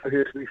better gate for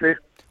her, to be fair.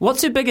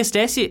 What's her biggest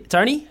asset,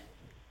 Tony?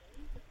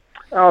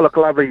 Oh, look, a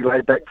lovely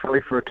laid-back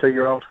filly for a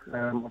 2-year-old.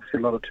 Obviously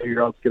a lot of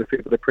 2-year-olds get a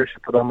fair bit of pressure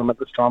put on them at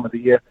this time of the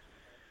year,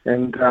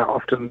 and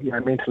often,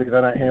 mentally they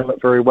don't handle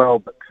it very well,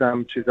 but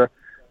she's a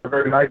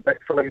very laid-back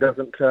filly,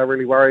 doesn't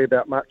really worry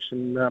about much,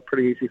 and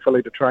pretty easy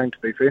filly to train, to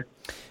be fair.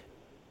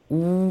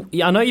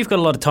 Yeah, I know you've got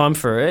a lot of time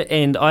for her,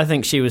 and I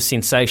think she was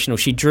sensational.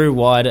 She drew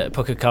wide at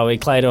Pukekohe.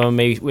 Clado and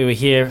me, we were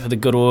here for the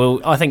good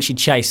oil. I think she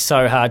chased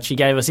so hard. She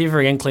gave us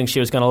every inkling she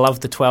was going to love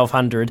the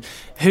 1200.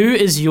 Who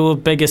is your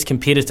biggest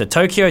competitor?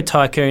 Tokyo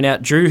Tycoon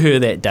outdrew her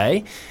that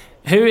day.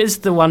 Who is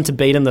the one to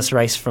beat in this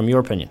race, from your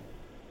opinion?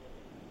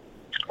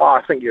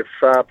 I think you've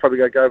probably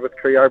got to go with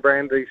Cleo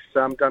Brand. He's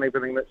done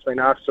everything that's been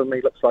asked of him.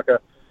 He looks like a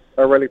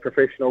really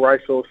professional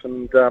racehorse,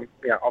 and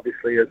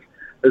obviously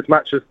as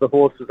much as the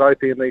horse is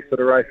OP in these sort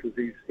of races,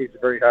 he's a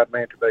very hard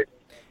man to beat.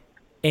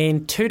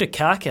 And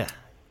Tutakaka,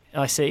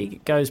 I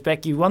see, goes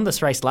back. You won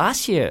this race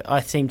last year, I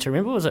seem to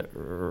remember. Was it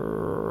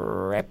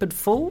Rapid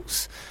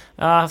Falls?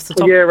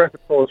 Rapid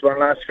Falls won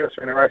last year. It's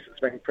been a race that's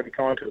been pretty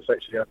kind to us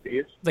actually over the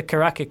years. The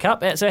Karaka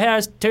Cup. So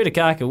how's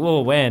Tutakaka?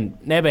 Oh, man,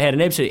 Nabba had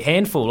an absolute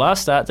handful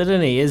last start,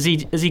 didn't he? Has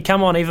he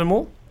come on even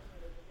more?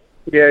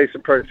 Yeah, he's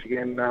improved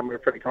again. We were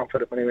pretty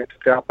confident when he went to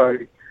Taupo.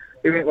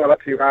 He went well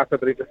up to Rapa,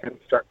 but he just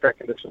hadn't struck back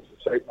conditions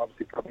to suit, and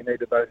obviously probably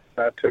needed those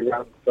 2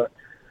 runs. So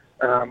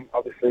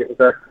obviously it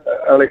was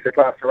a lesser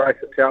class of race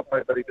at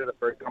Taupo, but he did it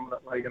very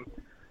dominantly, and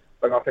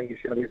I think he's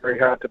going to be very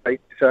hard to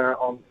beat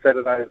on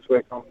Saturday. His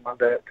work on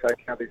Monday at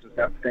Counties was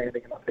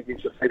outstanding, and I think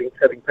he's just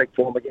hitting peak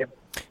form again.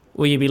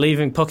 Will you be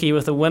leaving Pookie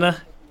with a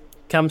winner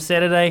come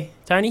Saturday,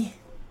 Tony?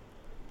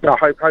 No,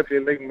 hopefully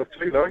leaving with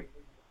 2, Louis.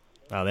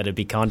 Oh, that'd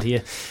be kind to you.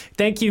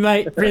 Thank you,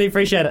 mate. Really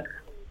appreciate it.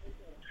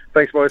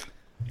 Thanks, boys.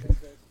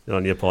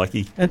 On your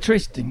Pikey.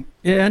 Interesting.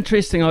 Yeah,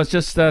 interesting. I was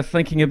just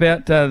thinking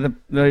about the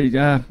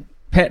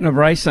pattern of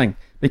racing,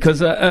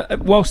 because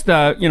whilst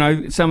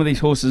some of these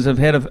horses have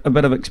had a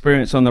bit of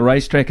experience on the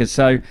racetrack, as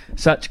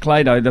such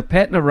Clado, the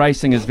pattern of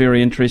racing is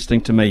very interesting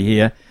to me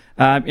here.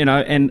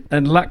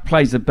 And luck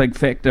plays a big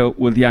factor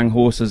with young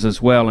horses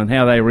as well, and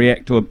how they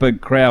react to a big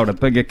crowd, a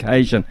big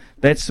occasion,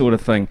 that sort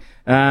of thing.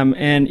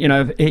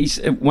 He's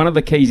one of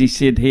the keys he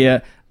said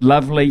here,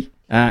 lovely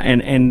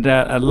and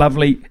a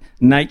lovely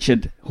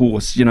natured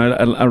horse,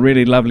 a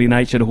really lovely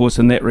natured horse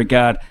in that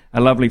regard,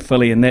 a lovely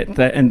filly in that,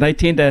 and they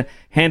tend to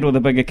handle the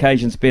big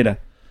occasions better.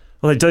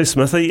 Well, they do,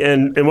 Smithy,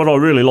 and what I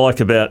really like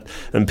about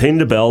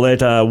Impenda Bell,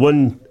 that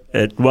win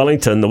at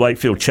Wellington, the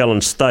Wakefield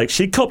Challenge Stakes,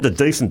 she copped a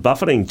decent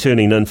buffeting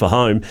turning in for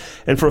home,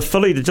 and for a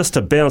filly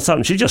to bounce up,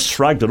 and she just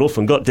shrugged it off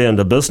and got down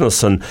to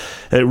business, and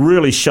it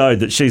really showed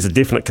that she's a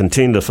definite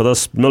contender for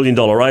this $1 million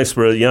race,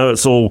 where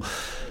it's all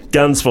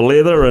guns for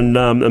leather, and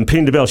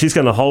Pendabell, she's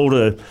going to hold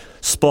her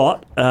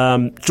spot.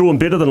 Drawn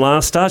better than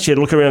last start. She had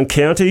a look around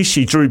counties.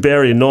 She drew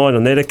barrier 9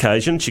 on that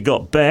occasion. She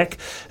got back,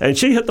 and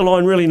she hit the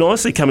line really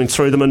nicely coming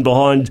through them and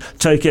behind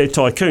Tokyo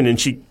Tycoon,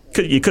 and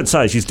you could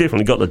say she's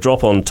definitely got the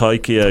drop on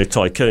Tokyo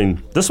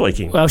Tycoon this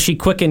weekend. Well, she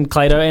quickened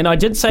Clado, and I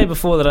did say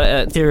before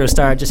that Ethereal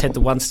Star just had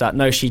the one start.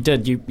 No, she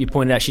did. You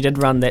pointed out she did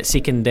run that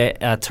second at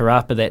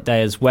Tarapa that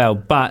day as well,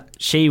 but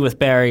she with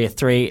barrier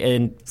 3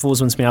 and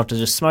Forsman's been able to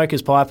just smoke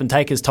his pipe and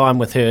take his time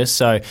with her,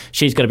 so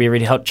she's got to be a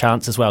really hot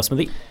chance as well.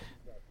 Smithy?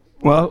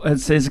 Well,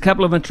 there's a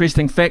couple of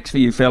interesting facts for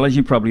you fellas.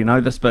 You probably know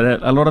this,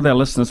 but a lot of our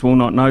listeners will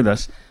not know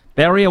this.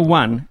 Barrier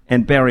 1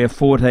 and Barrier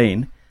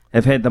 14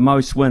 have had the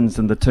most wins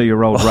in the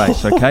 2-year-old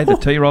race, okay? The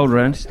 2-year-old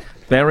race,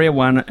 Barrier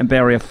 1 and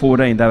Barrier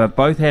 14, they have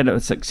both had a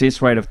success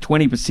rate of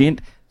 20%,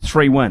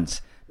 3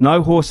 wins.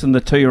 No horse in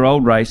the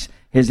 2-year-old race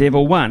has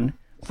ever won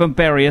from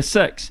Barrier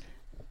 6.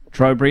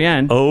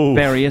 Trobriand,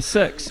 Barrier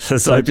 6.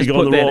 So just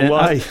gone the wrong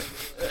way.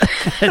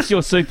 It's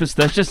your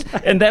superstitious,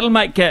 and that'll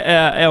make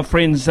our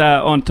friends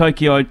on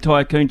Tokyo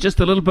Tycoon just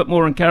a little bit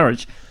more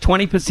encouraged.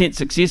 20%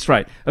 success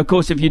rate. Of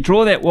course, if you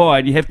draw that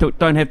wide, you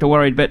don't have to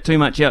worry about too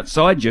much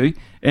outside you.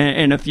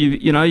 And if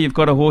you've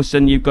got a horse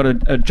and you've got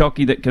a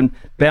jockey that can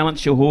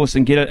balance your horse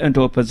and get it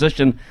into a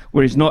position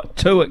where he's not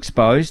too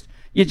exposed,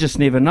 you just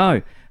never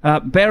know.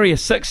 Barrier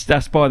 6,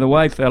 just by the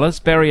way, fellas,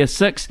 Barrier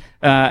 6,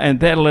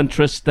 and that'll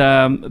interest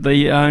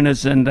the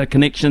owners and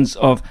connections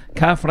of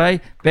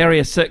Kafre.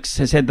 Barrier 6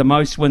 has had the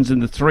most wins in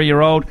the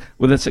 3-year-old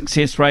with a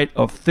success rate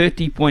of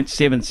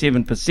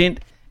 30.77%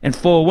 and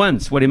 4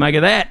 wins. What do you make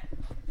of that?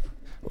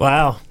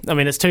 Wow. I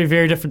mean, it's two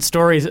very different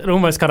stories. It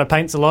almost kind of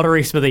paints a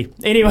lottery, Smithy.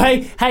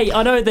 Anyway, hey,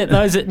 I know that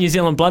those at New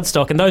Zealand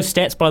Bloodstock, and those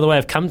stats, by the way,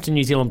 have come to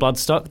New Zealand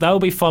Bloodstock, they'll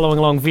be following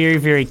along very,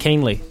 very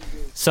keenly.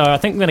 So I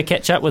think we're going to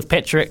catch up with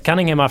Patrick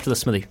Cunningham after the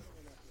Smithy.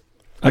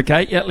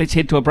 Okay, yeah, let's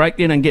head to a break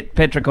then and get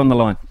Patrick on the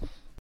line.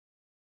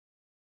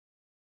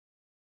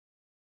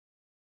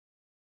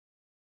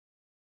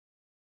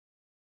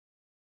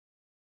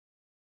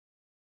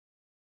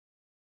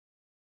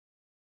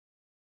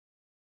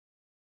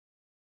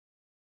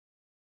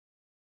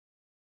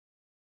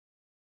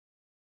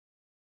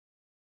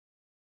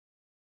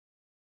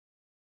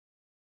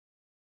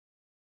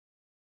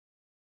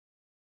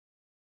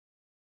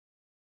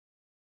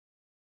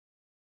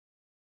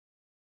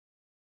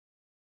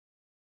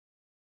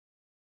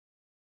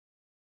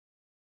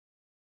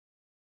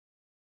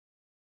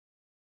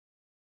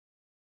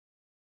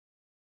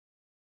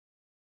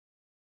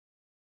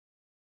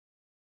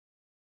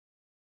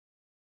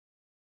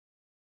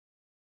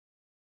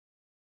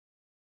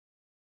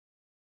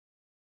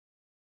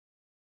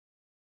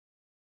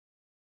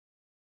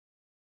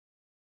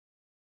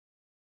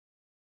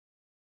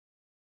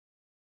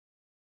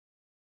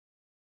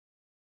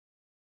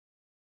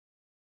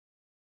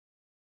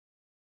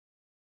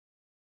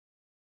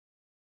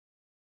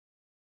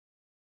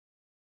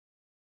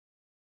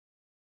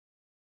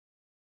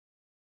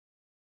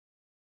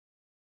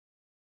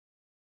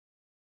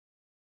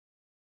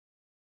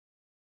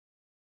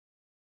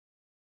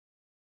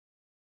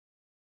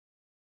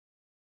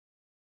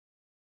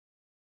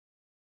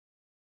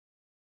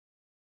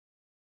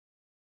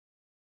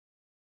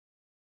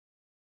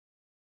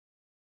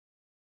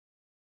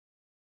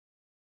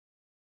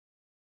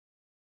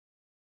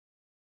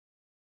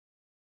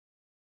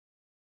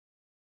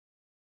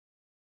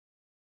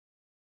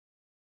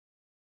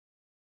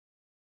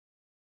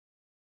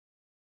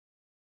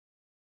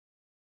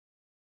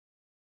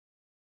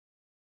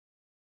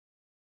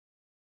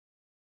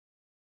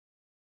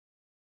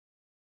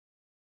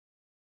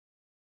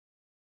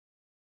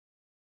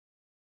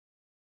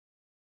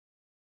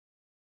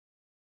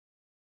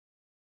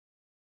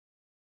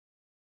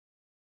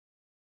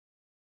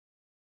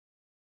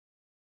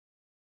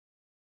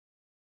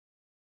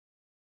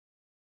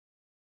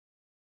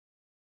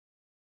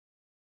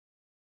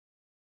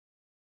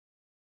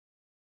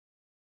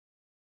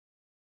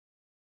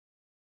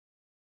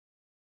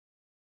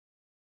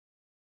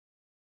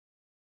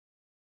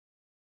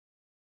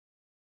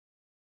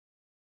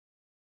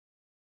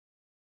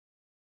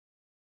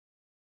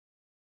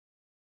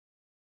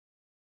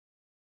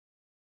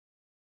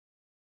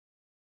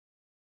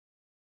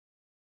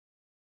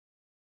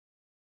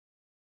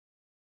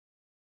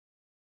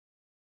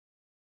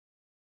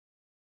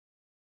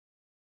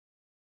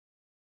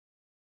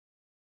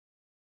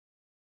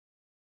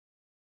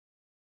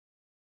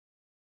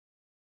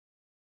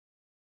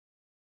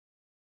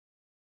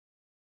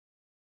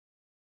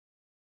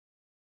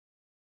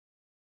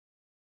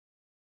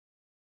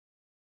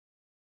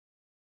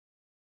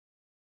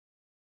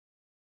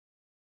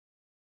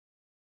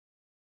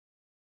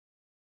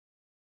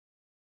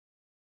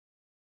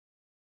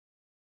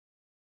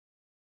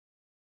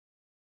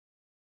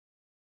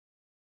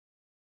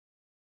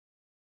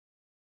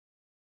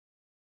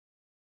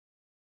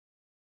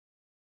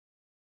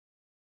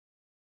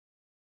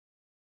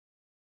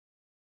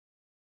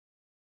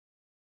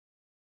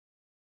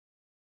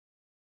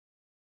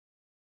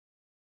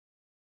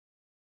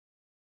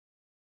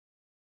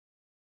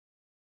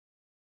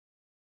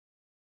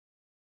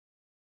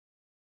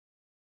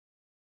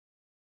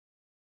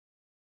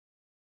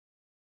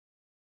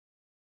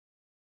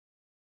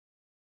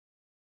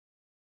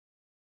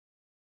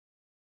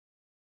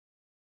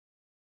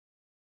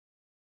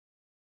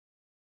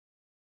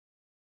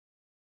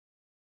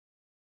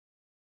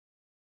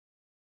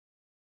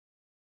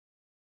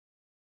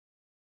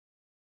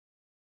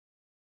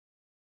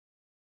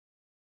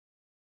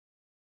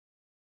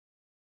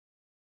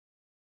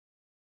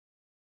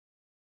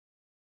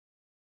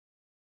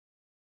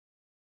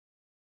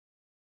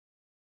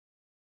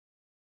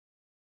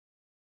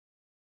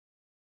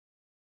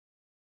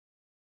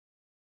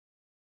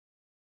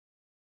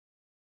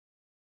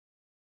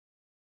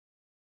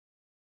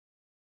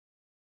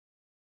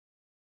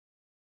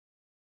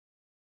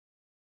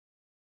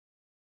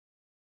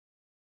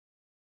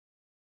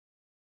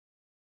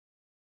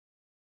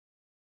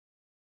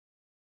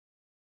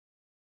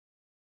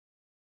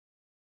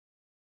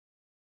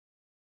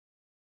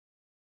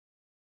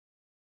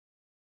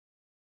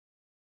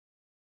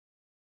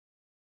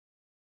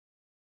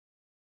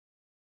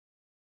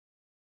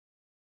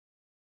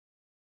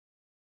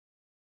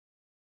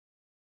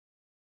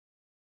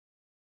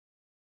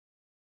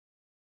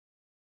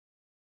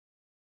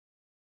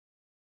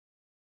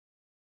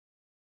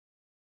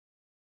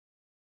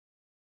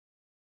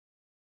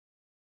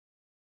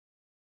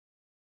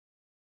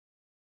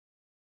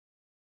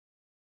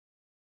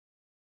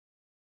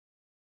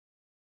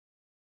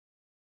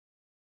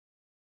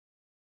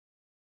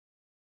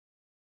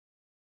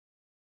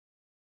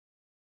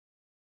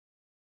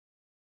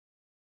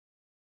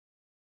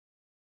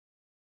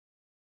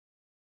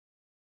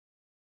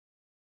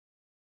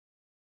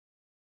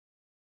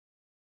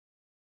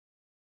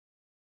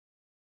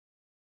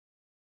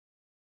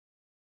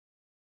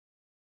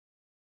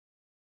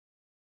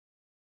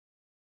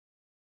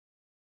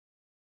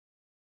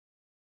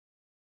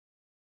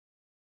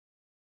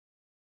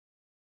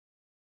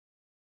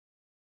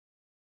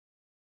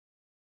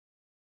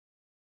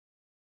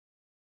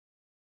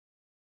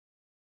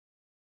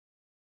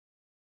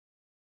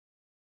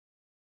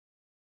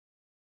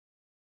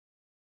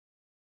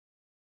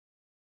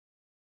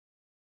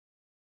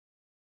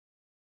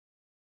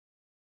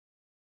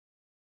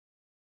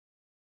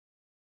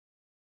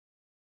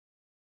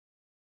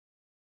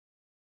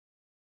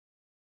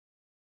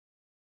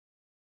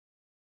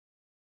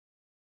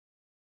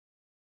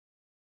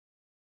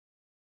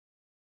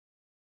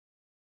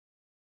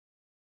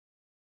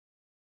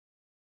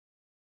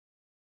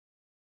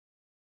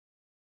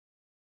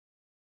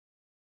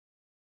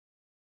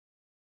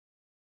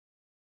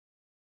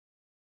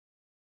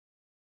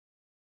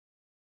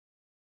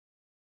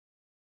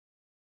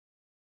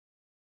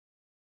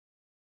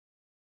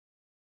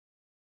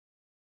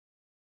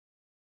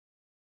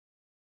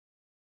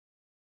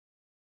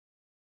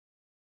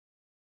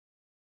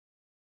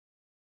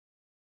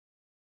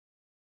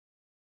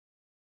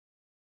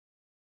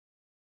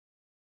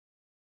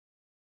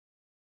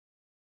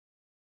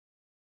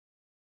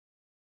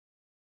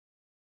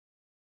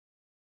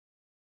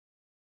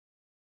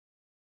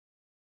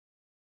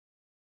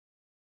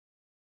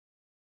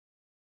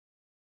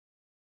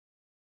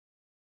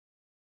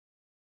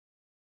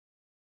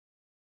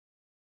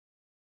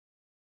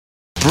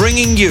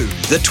 bringing you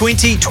the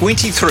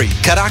 2023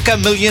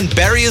 Karaka Million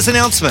Barriers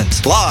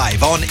announcement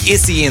live on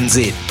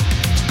SENZ.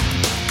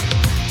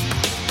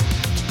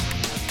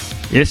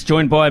 Yes,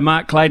 joined by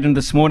Mark Clayton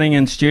this morning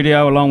in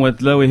studio along with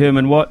Louis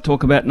Herman-Watt.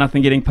 Talk about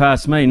nothing getting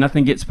past me.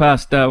 Nothing gets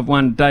past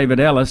one David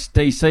Ellis.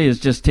 DC has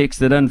just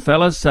texted in,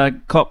 fellas,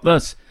 cop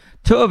this.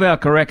 2 of our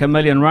Karaka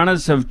Million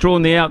runners have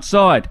drawn the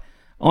outside.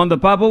 On the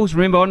bubbles,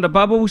 remember on the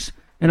bubbles?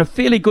 And a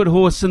fairly good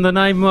horse in the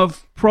name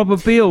of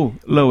Probabile,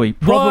 Louis.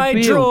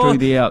 Probabile drew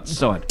the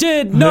outside.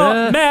 Did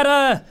not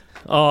matter.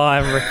 Oh,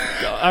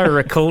 I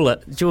recall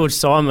it. George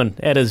Simon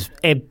at his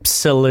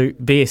absolute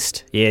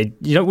best. Yeah,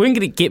 you weren't going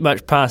to get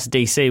much past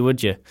DC,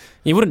 would you?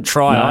 You wouldn't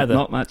try either.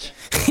 Not much.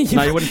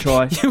 No, you wouldn't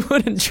try. You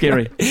wouldn't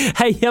try. Scary.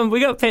 Hey, we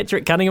got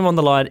Patrick Cunningham on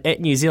the line at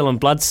New Zealand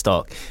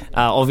Bloodstock.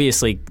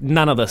 Obviously,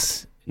 none of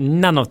this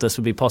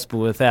would be possible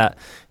without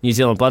New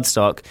Zealand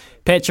Bloodstock.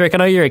 Patrick, I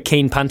know you're a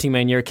keen punting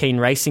man, you're a keen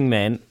racing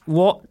man.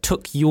 What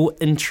took your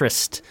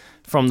interest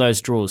from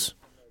those draws?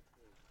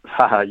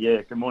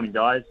 Yeah, good morning,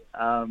 guys.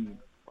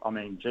 I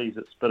mean, geez,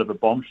 it's a bit of a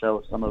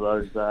bombshell, some of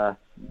those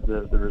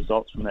the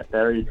results from that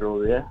barrier draw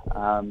there.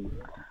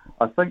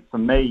 I think for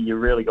me, you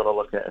really got to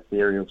look at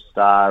Ethereal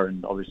Star,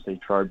 and obviously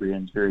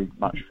Trobriand's very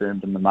much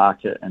firmed in the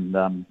market, and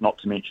not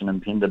to mention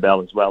Impender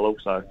Bell as well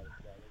also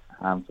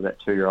for that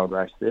 2-year-old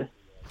race there.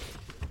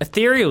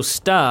 Ethereal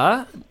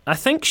Star, I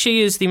think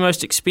she was the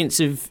most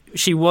expensive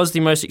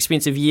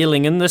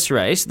yearling in this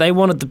race. They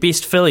wanted the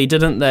best filly,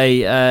 didn't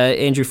they?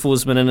 Andrew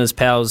Forsman and his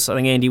pals. I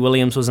think Andy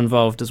Williams was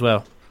involved as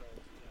well.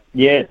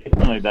 Yeah,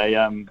 definitely.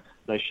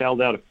 They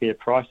shelled out a fair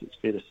price, it's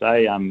fair to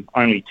say.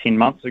 Only 10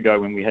 months ago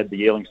when we had the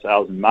yearling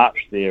sales in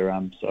March there,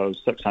 so it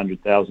was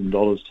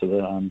 $600,000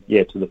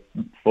 to the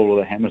fall of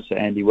the hammer to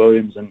Andy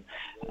Williams and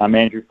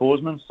Andrew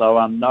Forsman.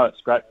 So no,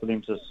 it's great for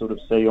them to sort of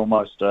see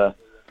almost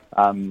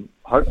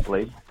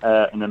hopefully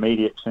an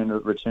immediate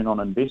return on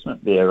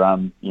investment there.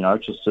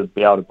 Just to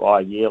be able to buy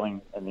a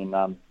yearling and then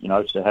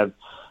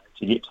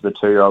to get to the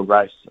 2-year-old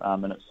race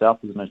in itself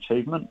is an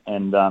achievement,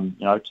 and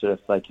if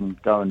they can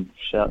go and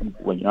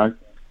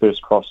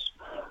first cross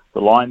the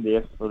line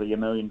there for the $1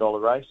 million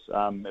race,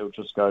 it'll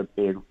just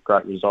be a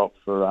great result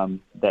for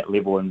that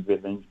level of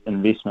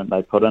investment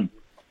they put in.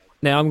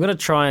 Now I'm going to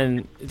try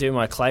and do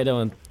my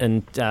Clado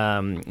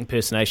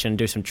impersonation and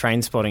do some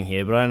train spotting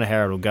here, but I don't know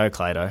how it'll go,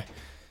 Clado.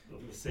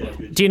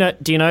 Do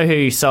you know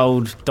who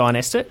sold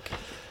Dynastic?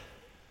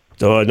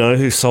 Do I know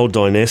who sold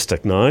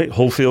Dynastic? No.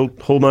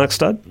 Hallmark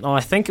Stud? Oh, I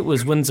think it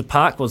was Windsor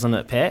Park, wasn't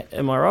it, Pat?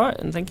 Am I right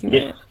in thinking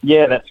that?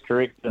 Yeah, that's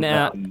correct.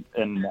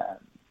 In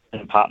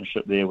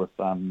partnership there with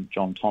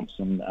John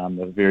Thompson,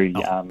 a very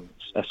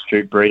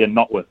astute breeder,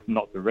 not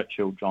the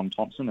Richard John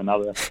Thompson,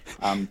 another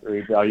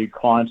very valued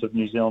client of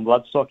New Zealand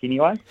Bloodstock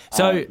anyway.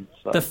 So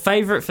the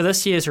favourite for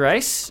this year's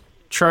race,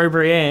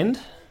 Trobriand.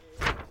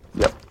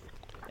 Yep.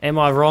 Am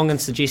I wrong in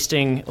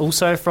suggesting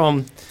also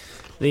from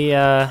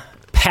the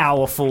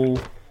powerful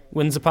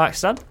Windsor Park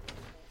stud?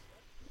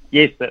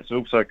 Yes, that's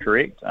also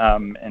correct.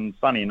 And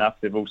funny enough,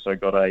 they've also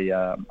got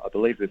I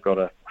believe they've got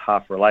a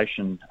half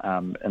relation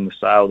in the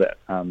sale that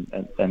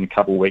in a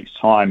couple of weeks'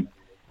 time.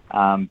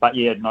 But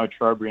yeah, no,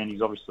 Trobriand,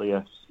 he's obviously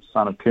a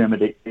son of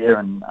Kermadec there,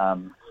 and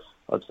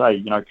I'd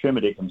say,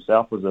 Kermadec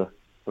himself was a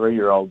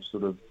 3-year-old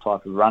sort of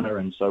type of runner,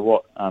 and so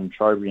what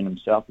Trobriand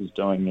himself is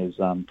doing is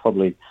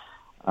probably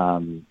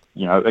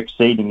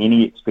exceeding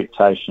any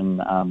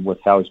expectation with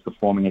how he's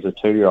performing as a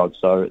 2-year-old.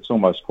 So it's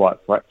almost quite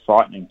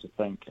frightening to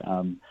think,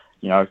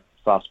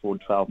 fast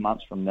forward 12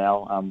 months from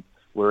now,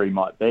 where he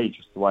might be,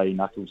 just the way he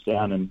knuckles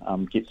down and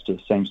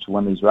seems to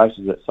win these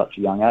races at such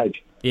a young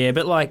age. Yeah, a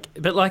bit like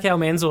Al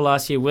Manzil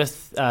last year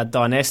with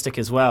Dynastic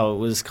as well. It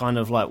we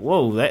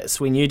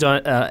knew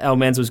Al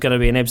Manzil was going to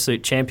be an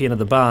absolute champion of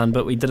the barn,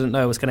 but we didn't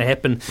know it was going to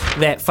happen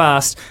that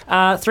fast.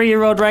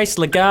 3-year-old race,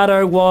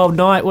 Legato, Wild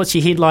Knight. What's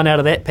your headline out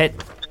of that, Pat?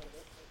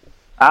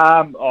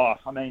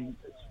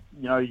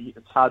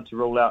 It's hard to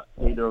rule out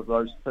either of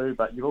those two,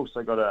 but you've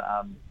also got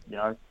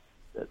to,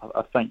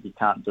 I think you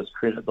can't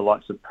discredit the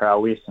likes of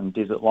Prowess and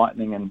Desert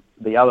Lightning and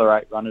the other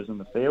 8 runners in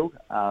the field.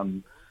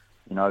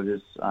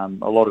 There's a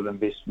lot of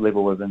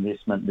level of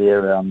investment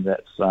there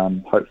that's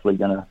hopefully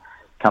going to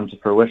come to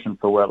fruition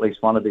for at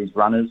least one of these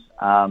runners.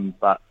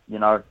 But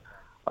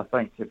I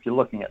think if you're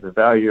looking at the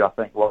value, I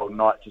think Wild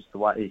Knight, just the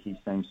way he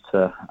seems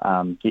to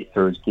get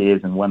through his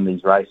gears and win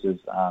these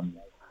races,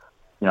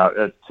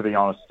 to be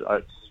honest,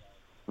 it's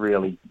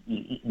really,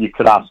 you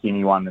could ask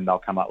anyone and they'll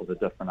come up with a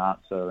different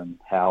answer and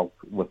how,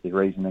 with their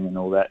reasoning and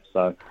all that.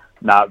 So,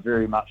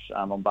 very much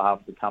on behalf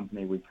of the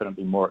company, we couldn't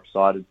be more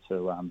excited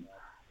to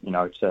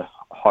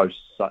host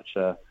such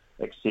a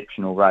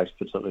exceptional race,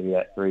 particularly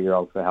that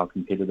 3-year-old, for how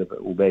competitive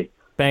it will be.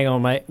 Bang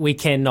on, mate. We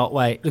cannot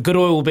wait. The good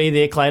oil will be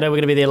there, Clado. We're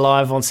going to be there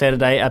live on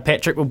Saturday.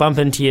 Patrick, we'll bump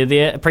into you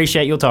there.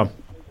 Appreciate your time.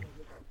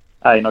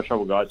 Hey, no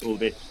trouble, guys. All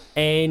the best.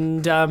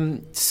 And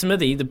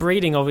Smithy, the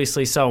breeding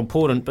obviously is so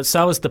important, but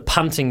so is the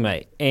punting,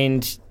 mate.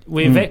 And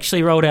we've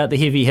actually rolled out the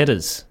heavy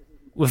hitters.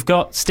 We've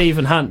got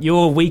Stephen Hunt,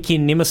 your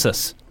weekend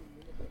nemesis.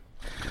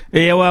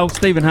 Yeah, well,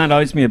 Stephen Hunt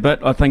owes me a bit,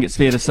 I think it's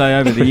fair to say,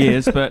 over the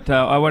years, but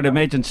I would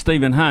imagine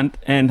Stephen Hunt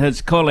and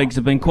his colleagues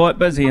have been quite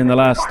busy in the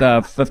last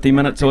 50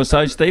 minutes or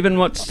so. Stephen,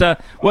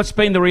 what's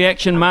been the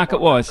reaction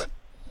market-wise?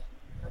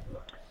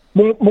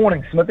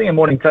 Morning, Smithy, and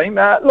morning, team.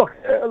 Look,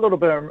 a little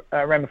bit of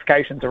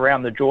ramifications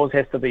around the draws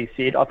has to be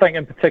said. I think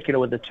in particular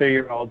with the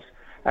 2-year-olds,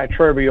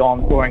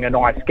 Tourbillon wearing a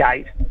nice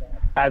gate.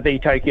 The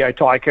Tokyo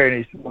Tycoon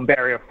is on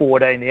barrier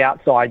 14, the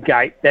outside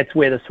gate. That's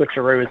where the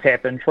switcheroo has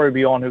happened.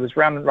 Tourbillon, who was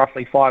running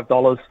roughly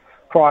 $5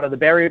 prior to the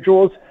barrier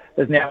draws,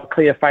 is now a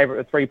clear favourite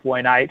with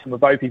 3.8, and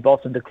with Opie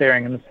Boston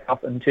declaring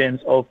himself in terms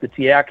of the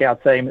Te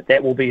Akau team,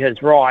 that will be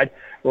his ride.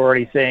 We're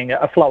already seeing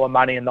a flow of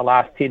money in the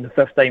last 10 to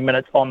 15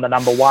 minutes on the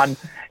number one.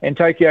 And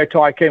Tokyo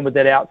Tycoon with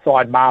that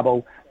outside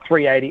marble,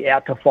 $3.80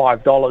 out to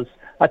 $5.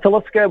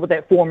 Taliska with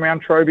that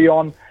form-round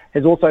Tourbillon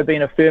has also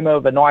been a firmer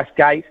with a nice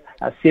gate,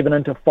 7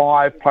 into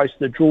 5 post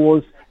the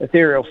draws.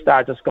 Ethereal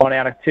Star just gone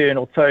out a turn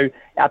or two,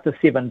 out to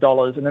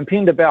 $7. And then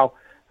Impenda Bell,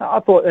 I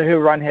thought her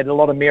run had a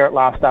lot of merit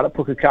last start at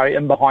Pukekohe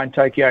in behind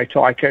Tokyo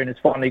Tycoon. Has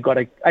finally got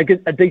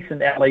a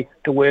decent alley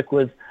to work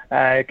with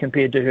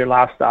compared to her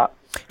last start.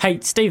 Hey,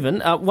 Stephen,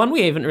 one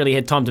we haven't really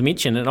had time to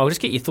mention, and I'll just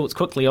get your thoughts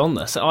quickly on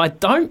this.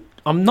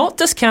 I'm not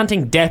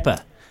discounting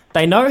Dapper.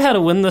 They know how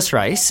to win this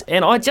race,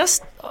 and I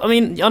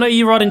know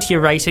you ride into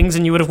your ratings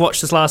and you would have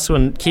watched this last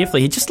one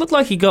carefully. He just looked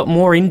like he got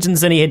more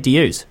engines than he had to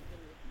use.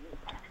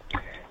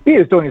 He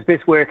was doing his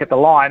best work at the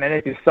line, and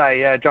as you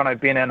say, John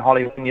O'Bannon and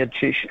Holly Wynyard,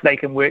 they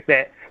can work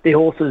their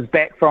horses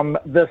back from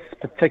this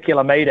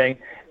particular meeting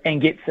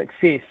and get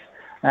success.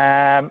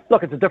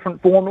 Look, it's a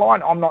different form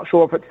line. I'm not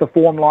sure if it's the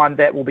form line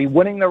that will be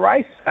winning the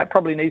race. It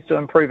probably needs to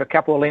improve a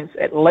couple of lengths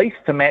at least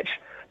to match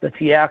the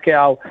Te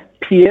Akau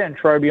pair and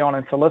Tourbillon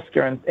and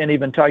Taliska and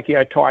even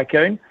Tokyo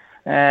Tycoon.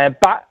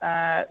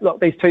 But look,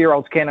 these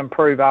 2-year-olds can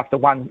improve after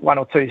one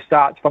or two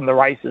starts from the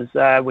races.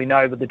 We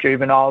know with the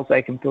juveniles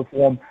they can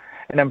perform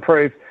and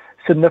improve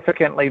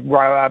significantly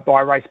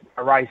by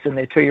race in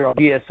their 2-year-old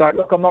year. So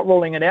look, I'm not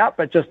ruling it out,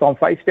 but just on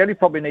face value,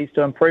 probably needs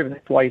to improve, and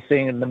that's why you're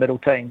seeing it in the middle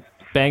teens.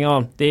 Bang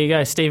on. There you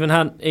go. Stephen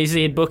Hunt,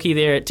 easy head bookie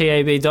there at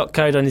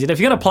tab.co.nz. If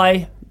you're going to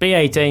play, be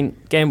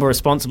 18, gamble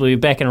responsibly. We'll be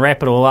back and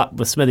wrap it all up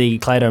with Smithy,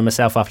 Clado and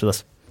myself after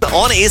this.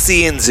 On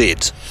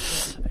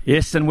SENZ.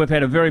 Yes, and we've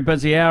had a very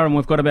busy hour and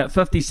we've got about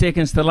 50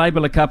 seconds to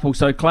label a couple.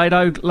 So,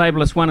 Clado,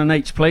 label us one in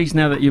each, please,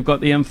 now that you've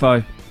got the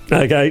info.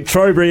 Okay,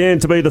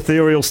 Trobriand to beat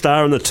Ethereal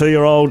Star in the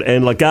 2-year-old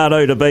and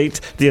Legato to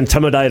beat the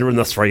Intimidator in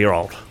the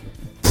 3-year-old.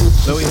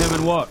 Louis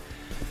Herman Watt.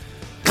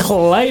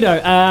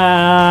 Clado,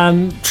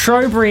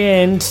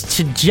 Trobriand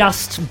to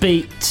just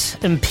beat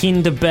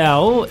Impenda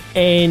Bell,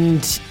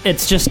 and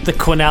it's just the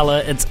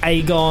Quinella. It's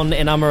Aegon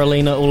and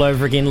Amaralina all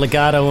over again.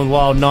 Legato and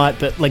Wild Knight,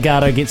 but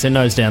Legato gets her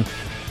nose down.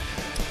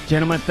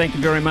 Gentlemen, thank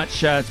you very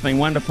much. It's been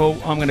wonderful.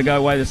 I'm going to go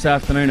away this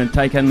afternoon and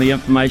take in the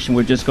information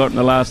we've just got in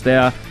the last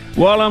hour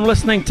while I'm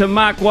listening to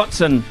Mark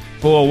Watson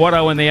for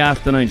Watto in the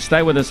afternoon.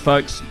 Stay with us,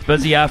 folks.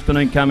 Busy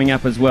afternoon coming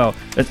up as well.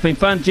 It's been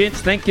fun,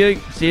 gents. Thank you.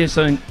 See you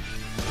soon.